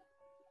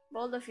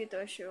 Bold of you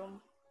to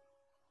assume.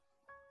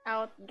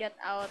 Out, get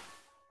out.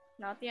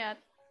 Not yet.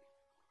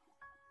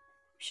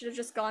 Should have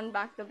just gone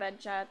back to bed,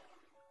 chat.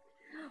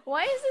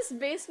 Why is this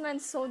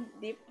basement so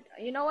deep?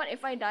 You know what?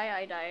 If I die,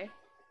 I die.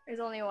 There's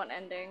only one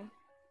ending.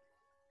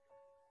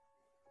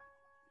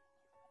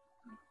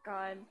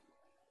 God.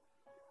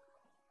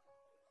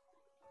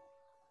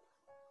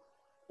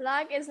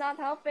 Lag is not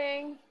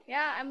helping.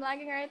 Yeah, I'm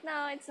lagging right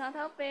now. It's not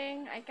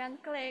helping. I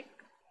can't click.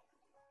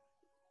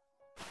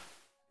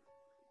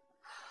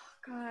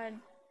 God.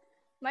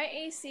 My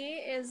AC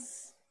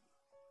is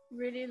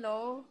really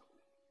low.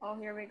 Oh,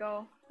 here we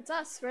go. It's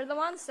us. We're the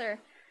monster.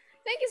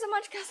 Thank you so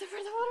much, Casa,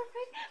 for the water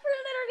break.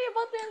 We're literally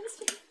about to end the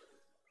stream.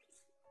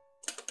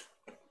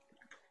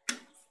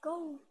 Let's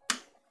go.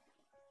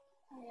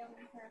 I am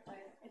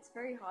terrified. It's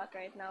very hot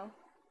right now.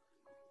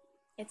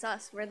 It's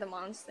us. We're the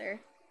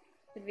monster.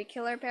 Did we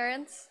kill our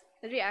parents?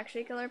 Did we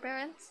actually kill our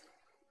parents?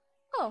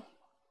 Oh.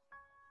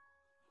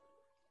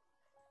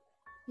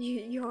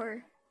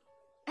 You're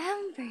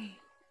Amber.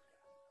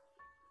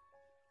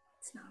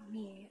 It's not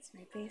me. It's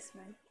my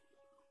basement.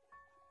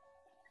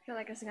 I feel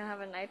like I'm gonna have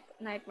a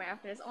nightmare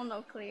after this. Oh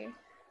no, Clee.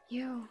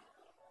 You.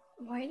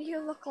 Why do you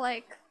look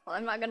like... Well,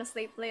 I'm not gonna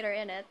sleep later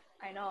in it.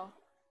 I know.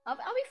 I'll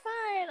be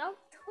fine. I'm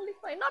totally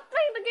fine. Not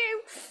playing the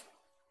game!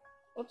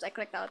 Oops, I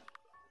clicked out.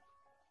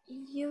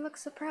 You look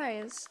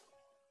surprised.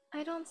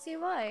 I don't see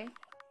why.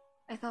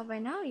 I thought by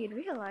now you'd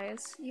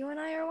realize you and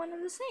I are one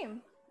and the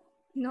same.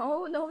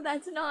 No,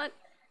 that's not.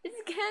 This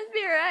can't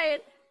be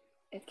right.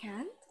 It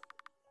can't?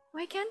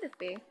 Why can't it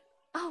be?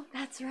 Oh,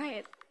 that's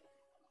right.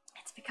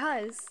 It's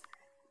because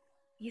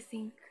you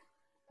think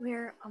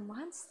we're a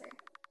monster.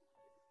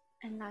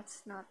 And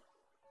that's not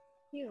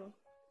you,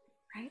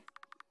 right?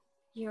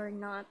 You're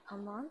not a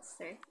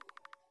monster.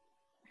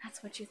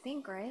 That's what you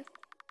think, right?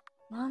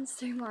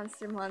 Monster,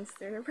 monster,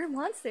 monster. We're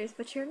monsters,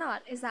 but you're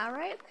not. Is that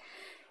right?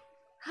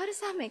 How does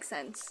that make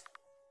sense?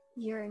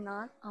 You're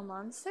not a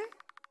monster?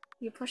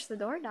 You push the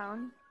door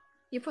down.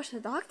 You push the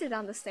doctor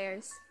down the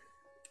stairs.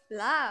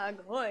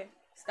 Lag, boy.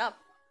 Stop.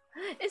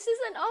 This is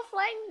an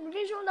offline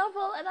visual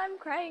novel and I'm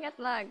crying at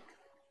lag.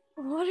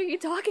 What are you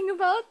talking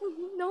about?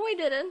 No, I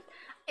didn't.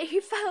 He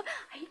fell.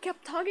 I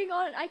kept tugging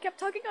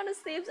on his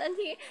sleeves and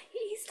he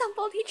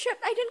stumbled, he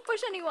tripped. I didn't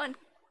push anyone.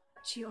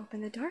 But you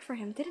opened the door for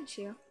him, didn't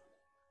you?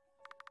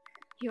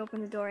 You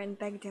opened the door and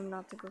begged him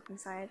not to go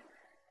inside.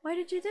 Why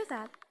did you do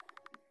that?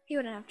 He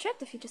wouldn't have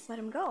tripped if you just let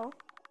him go.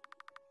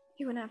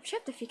 He wouldn't have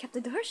tripped if you kept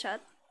the door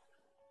shut.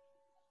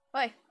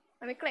 Oi,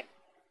 let me click.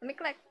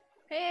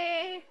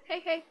 Hey,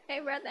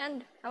 we're at the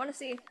end. I wanna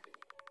see.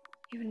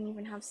 He wouldn't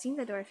even have seen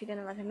the door if you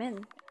didn't let him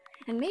in.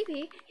 And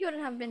maybe he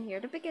wouldn't have been here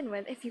to begin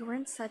with if you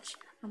weren't such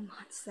a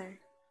monster.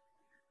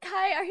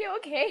 Kai, are you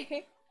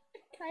okay?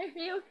 Kai, are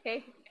you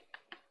okay?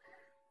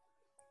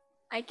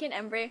 I can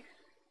Embry.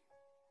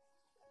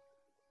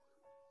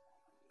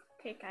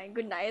 Okay, Kai,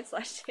 good night,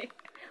 Slushy.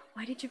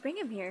 Why did you bring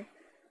him here?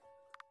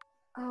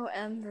 Oh,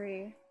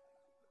 Embry.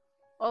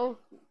 Oh,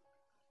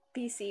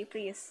 PC,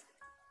 please.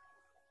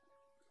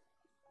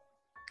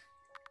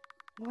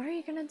 What are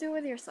you gonna do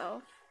with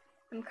yourself?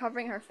 I'm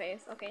covering her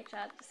face. Okay,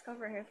 chat, just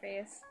cover her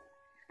face.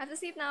 I have to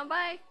sleep now.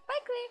 Bye.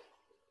 Bye,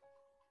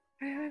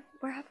 Clee.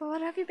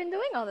 What have you been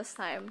doing all this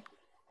time?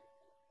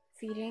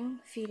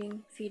 Feeding,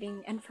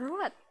 and for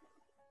what?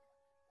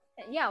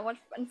 Yeah, what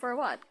and for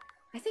what?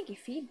 I think you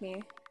feed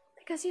me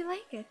because you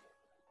like it.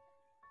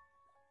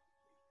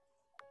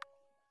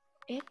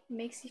 It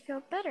makes you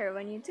feel better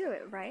when you do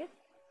it, right?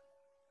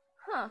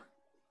 Huh.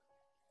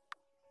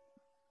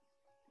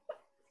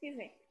 Excuse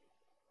me.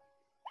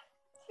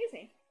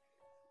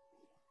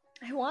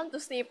 I want to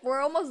sleep.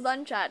 We're almost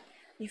done, chat.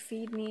 You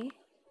feed me,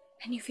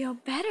 and you feel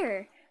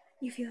better.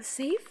 You feel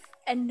safe,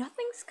 and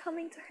nothing's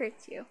coming to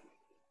hurt you.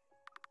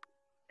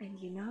 And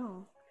you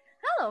know.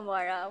 Hello,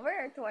 Mora.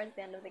 We're towards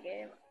the end of the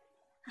game.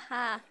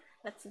 Haha,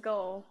 let's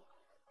go.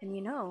 And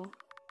you know,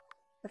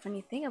 the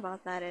funny thing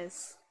about that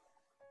is...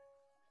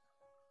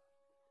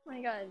 Oh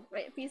my god,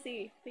 wait,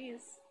 PC,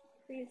 please.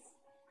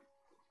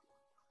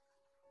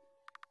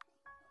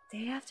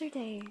 Day after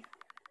day,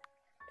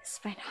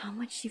 despite how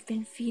much you've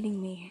been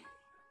feeding me.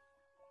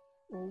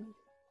 Oh.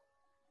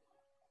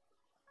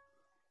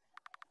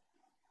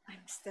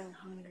 I'm still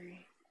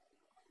hungry.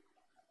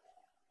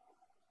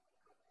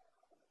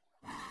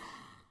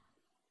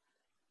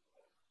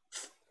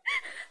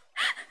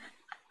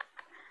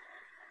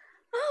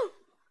 Oh!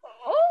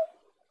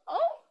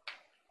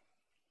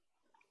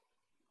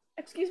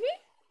 Excuse me?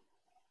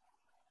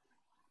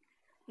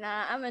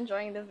 Nah, I'm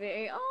enjoying the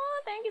video.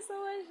 Oh, thank you so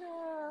much.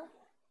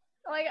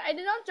 Oh my god, I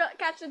did not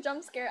catch the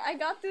jump scare. I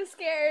got too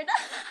scared.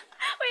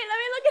 Wait, let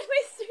me look at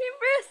my stream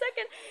for a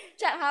second.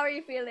 Chat, how are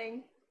you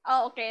feeling?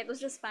 Oh, okay, it was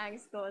just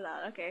fangs going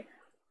out. Okay.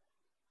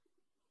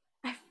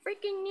 I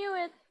freaking knew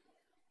it.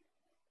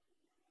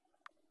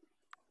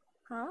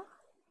 Huh?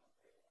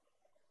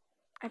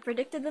 I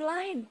predicted the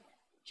line.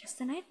 Just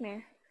a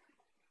nightmare.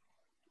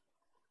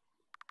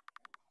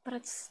 But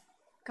it's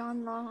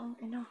gone long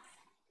enough.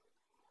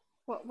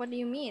 What do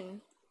you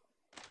mean?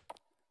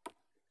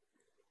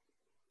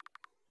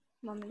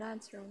 Mom and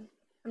Dad's room.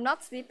 I'm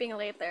not sleeping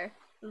later.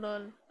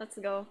 Lol. Let's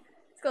go.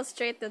 Let's go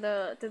straight to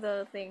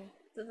the thing.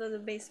 To the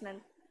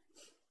basement.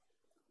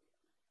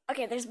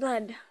 Okay, there's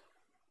blood.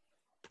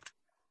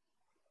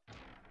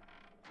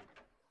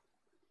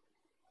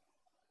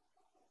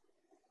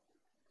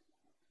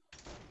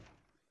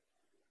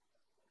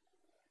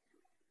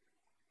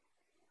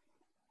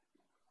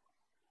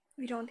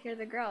 We don't hear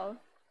the growl.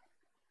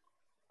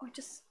 Oh,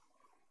 just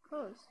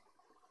close.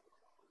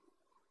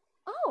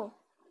 Oh!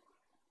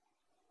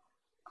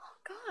 Oh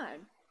god.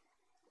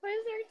 Why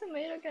is there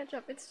tomato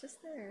ketchup? It's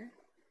just there.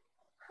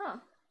 Huh.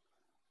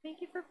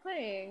 Thank you for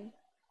playing.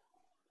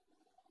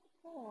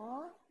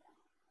 Aww.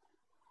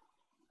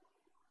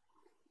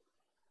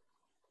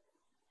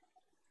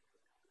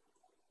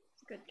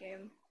 It's a good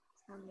game.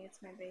 Tell me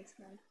it's my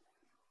basement.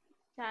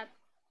 Chat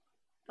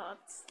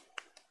thoughts.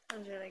 That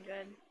was really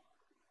good.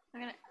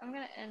 I'm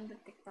gonna end the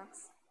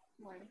TikToks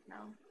more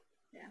now.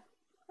 Yeah.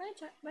 Bye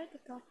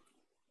TikTok.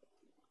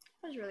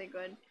 That was really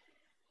good.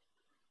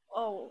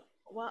 Oh,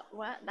 what?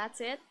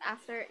 That's it?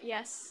 After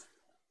yes.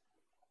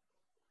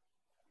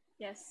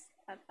 Yes,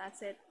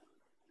 that's it.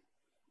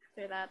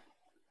 After that,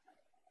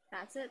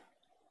 that's it.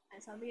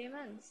 That's how the game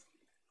ends.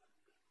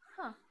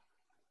 Huh.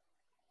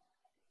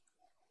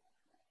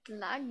 It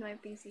lagged my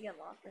PC a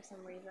lot for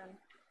some reason.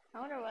 I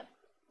wonder what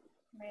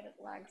made it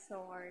lag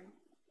so hard.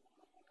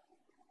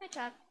 Hi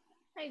chat.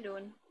 How you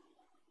doing?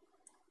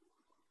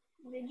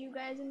 Did you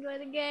guys enjoy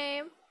the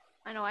game?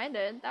 I know I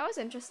did. That was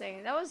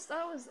interesting. That was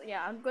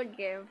yeah, a good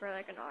game for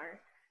like an hour.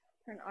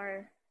 For an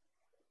hour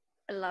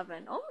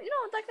 11. Oh, you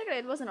know, technically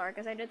it was an hour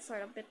because I did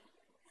start a bit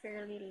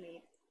fairly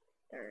late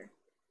there.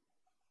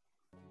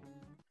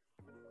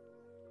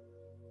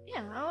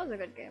 Yeah, that was a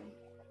good game.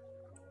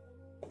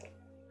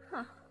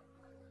 Huh.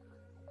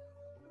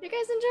 Did you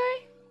guys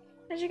enjoy?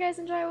 Did you guys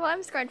enjoy? Well,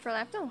 I'm scarred for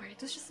life. Don't worry,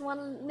 it was just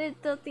one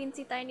little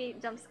teensy tiny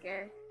jump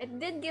scare. It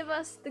did give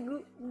us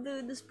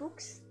the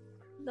spooks,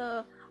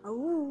 the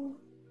oh,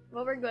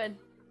 but we're good.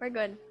 We're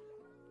good.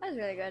 That was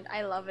really good.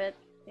 I love it.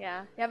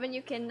 Yeah. You have a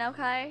new kin now,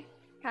 Kai?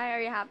 Kai,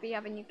 are you happy you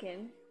have a new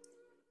kin?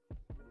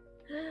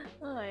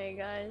 Oh my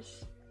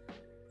gosh.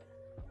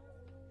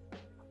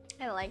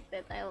 I liked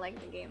it. I liked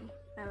the game.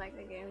 I like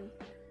the game.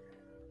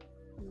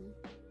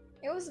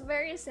 It was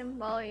very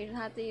simple. You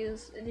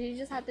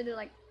just had to do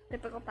like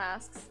typical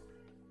tasks.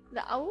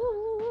 The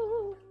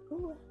oh,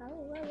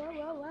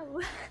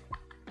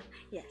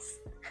 yes.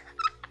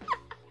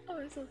 Oh,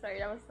 I'm so sorry.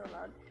 That was so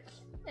loud.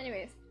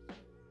 Anyways,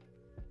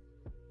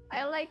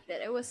 I liked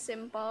it. It was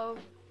simple.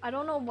 I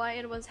don't know why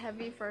it was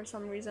heavy for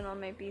some reason on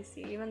my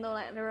PC, even though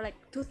like there were like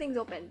two things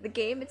open: the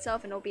game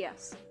itself and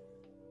OBS.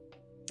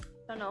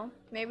 Don't know.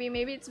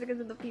 Maybe it's because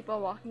of the people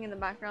walking in the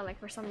background. Like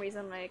for some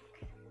reason, like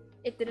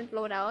it didn't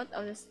load out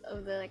of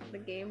the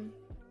game.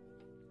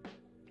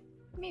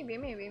 Maybe.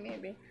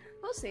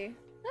 We'll see.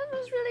 That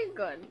was really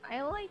good.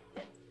 I liked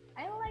it.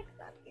 I liked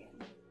that game.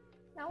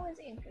 That was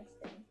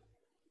interesting.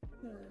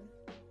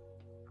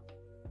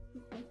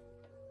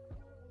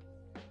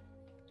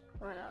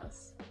 What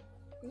else?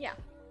 Yeah.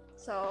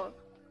 So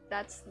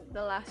that's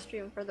the last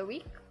stream for the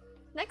week.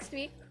 Next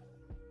week,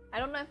 I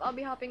don't know if I'll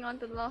be hopping on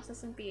to the Lost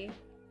SMP,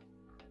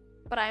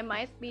 but I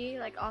might be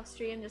like off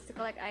stream just to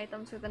collect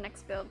items for the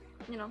next build.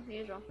 You know, the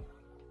usual.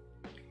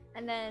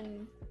 And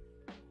then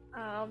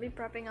I'll be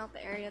prepping out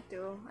the area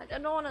too. I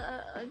don't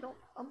wanna.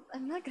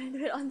 I'm not gonna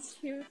do it on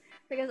stream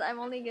because I'm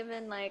only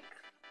given like.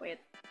 Wait.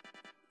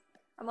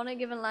 I'm only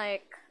given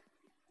like.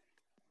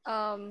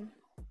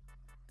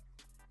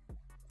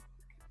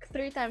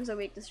 3 times a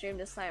week to stream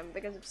this time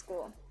because of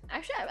school.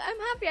 Actually, I'm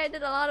happy I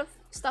did a lot of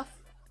stuff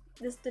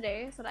this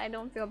today so that I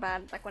don't feel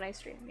bad like when I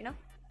stream, you know?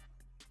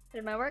 I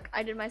did my work,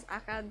 I did my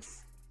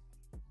ACADS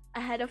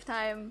ahead of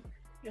time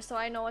just so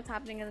I know what's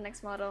happening in the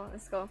next model.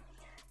 Let's go.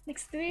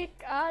 Next week,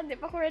 di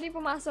pa ko ready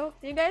pumasok.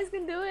 You guys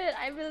can do it.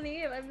 I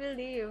believe.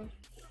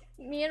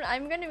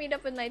 I'm gonna meet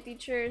up with my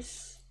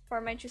teachers for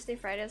my Tuesday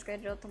Friday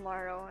schedule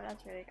tomorrow.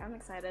 That's really, I'm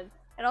excited.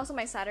 And also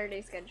my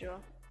Saturday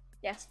schedule.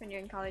 Yes, when you're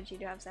in college, you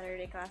do have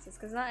Saturday classes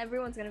because not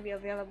everyone's gonna be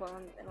available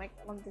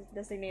on this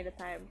designated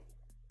time.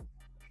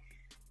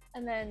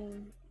 And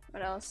then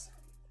what else?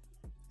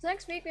 So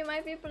next week we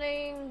might be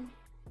playing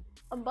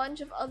a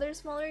bunch of other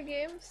smaller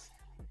games.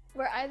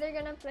 We're either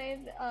gonna play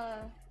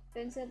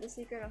Vincent: The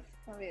Secret of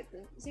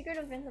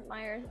Vincent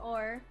Myers,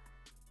 or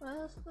what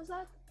else was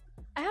that?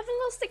 I have a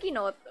little sticky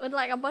note with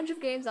like a bunch of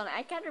games on it.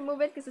 I can't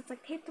remove it because it's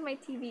like taped to my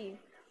TV.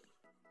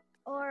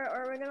 Or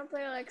we're gonna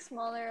play like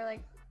smaller like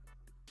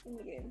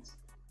indie games.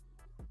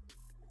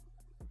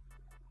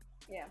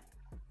 Yeah.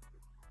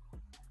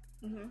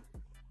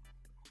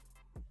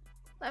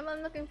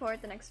 I'm looking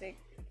forward to next week.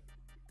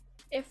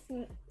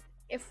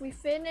 If we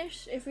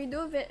finish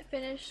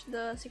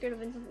the Secret of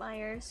Vincent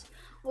Myers,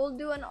 we'll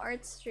do an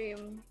art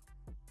stream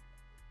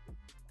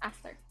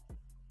after.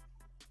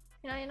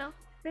 You know?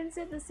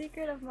 Vincent: The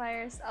Secret of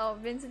Myers. Oh,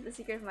 Vincent: The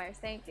Secret of Myers.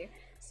 Thank you.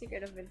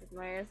 Secret of Vincent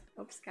Myers.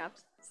 Oops,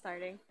 caps.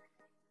 Starring.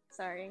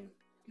 Starring.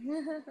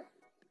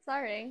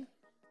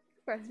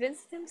 Of course,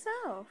 Vincent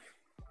himself.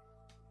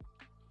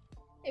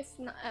 If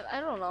not,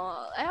 I don't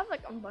know. I have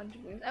like a bunch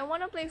of games. I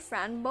want to play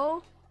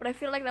Franbo, but I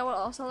feel like that will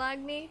also lag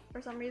me for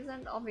some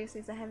reason.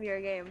 Obviously, it's a heavier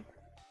game.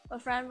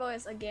 But Franbo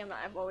is a game that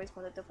I've always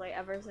wanted to play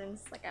ever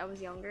since like I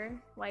was younger.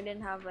 When I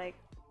didn't have like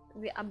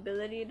the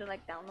ability to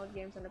like download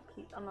games on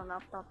a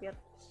laptop yet.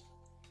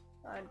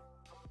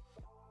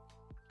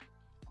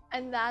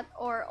 And that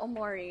or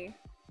Omori.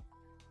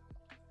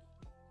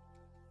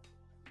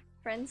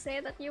 Friends say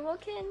that you will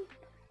kin.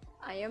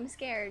 I am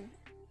scared.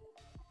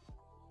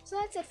 So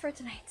that's it for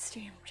tonight's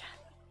stream, chat.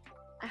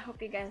 I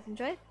hope you guys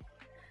enjoyed.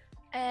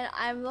 And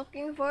I'm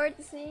looking forward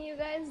to seeing you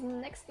guys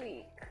next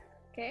week.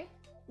 Okay?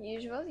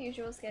 Usual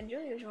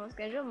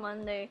schedule.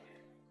 Monday,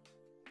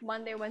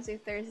 Wednesday,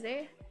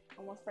 Thursday.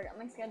 Almost forgot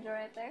my schedule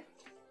right there.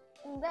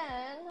 And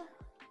then,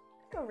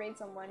 let's go raid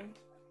someone.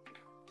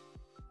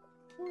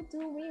 Who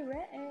do we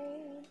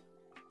raid?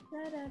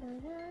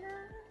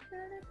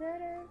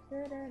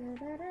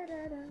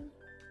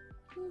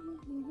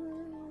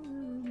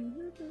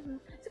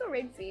 Let's go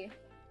raid Fee.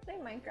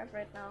 Playing Minecraft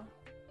right now.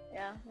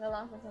 Yeah, we'll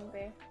laugh with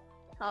something.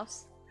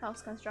 House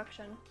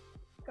construction.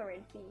 Let's go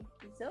raid Fee.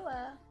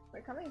 Zilla,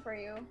 we're coming for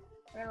you.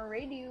 We're gonna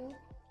raid you.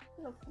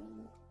 Hello,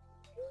 Fee.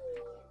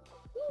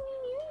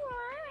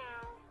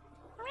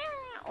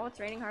 Oh, it's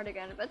raining hard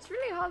again, but it's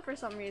really hot for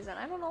some reason.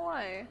 I don't know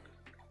why.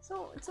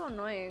 So it's so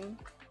annoying.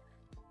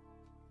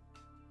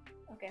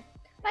 Okay.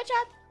 Bye,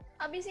 chat.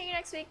 I'll be seeing you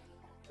next week.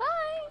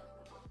 Bye.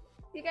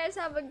 You guys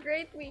have a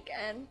great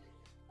weekend.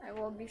 I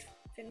will be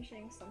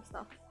finishing some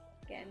stuff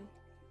again.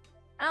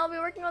 And I'll be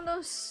working on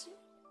those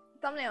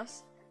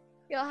thumbnails.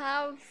 You'll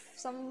have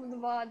some of the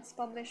VODs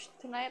published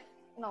tonight.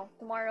 No,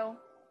 tomorrow.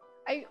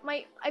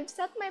 I've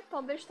set my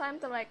publish time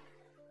to like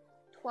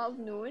 12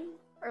 noon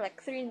or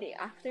like 3 in the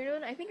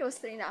afternoon. I think it was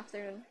 3 in the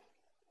afternoon.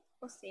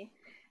 We'll see.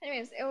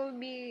 Anyways, it will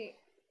be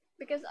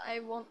because I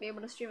won't be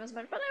able to stream as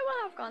much, but I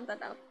will have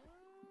content out.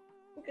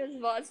 Because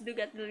VODs do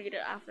get deleted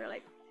after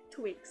like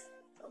 2 weeks.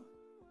 So,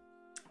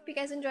 if you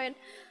guys enjoyed,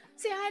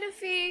 say hi to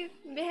Fee,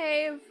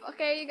 behave.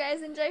 Okay, you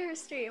guys enjoy her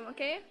stream,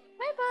 okay?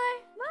 Bye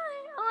bye!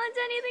 Bye! Oh,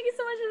 Jenny, thank you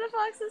so much for the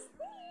foxes!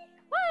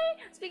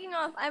 Bye! Speaking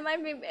of, I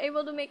might be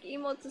able to make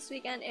emotes this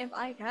weekend if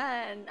I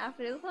can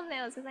after the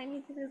thumbnails, because I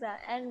need to do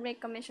that and make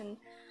commission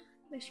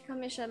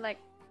like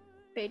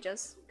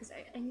pages because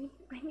I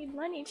need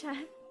money,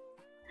 chat.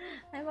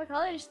 I'm a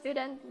college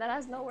student that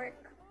has no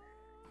work.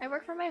 I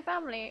work for my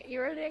family.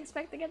 You really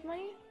expect to get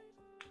money?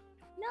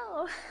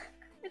 No,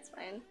 it's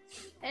fine.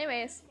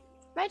 Anyways,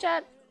 bye,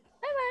 chat.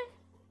 Bye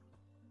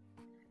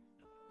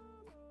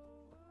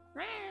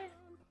bye.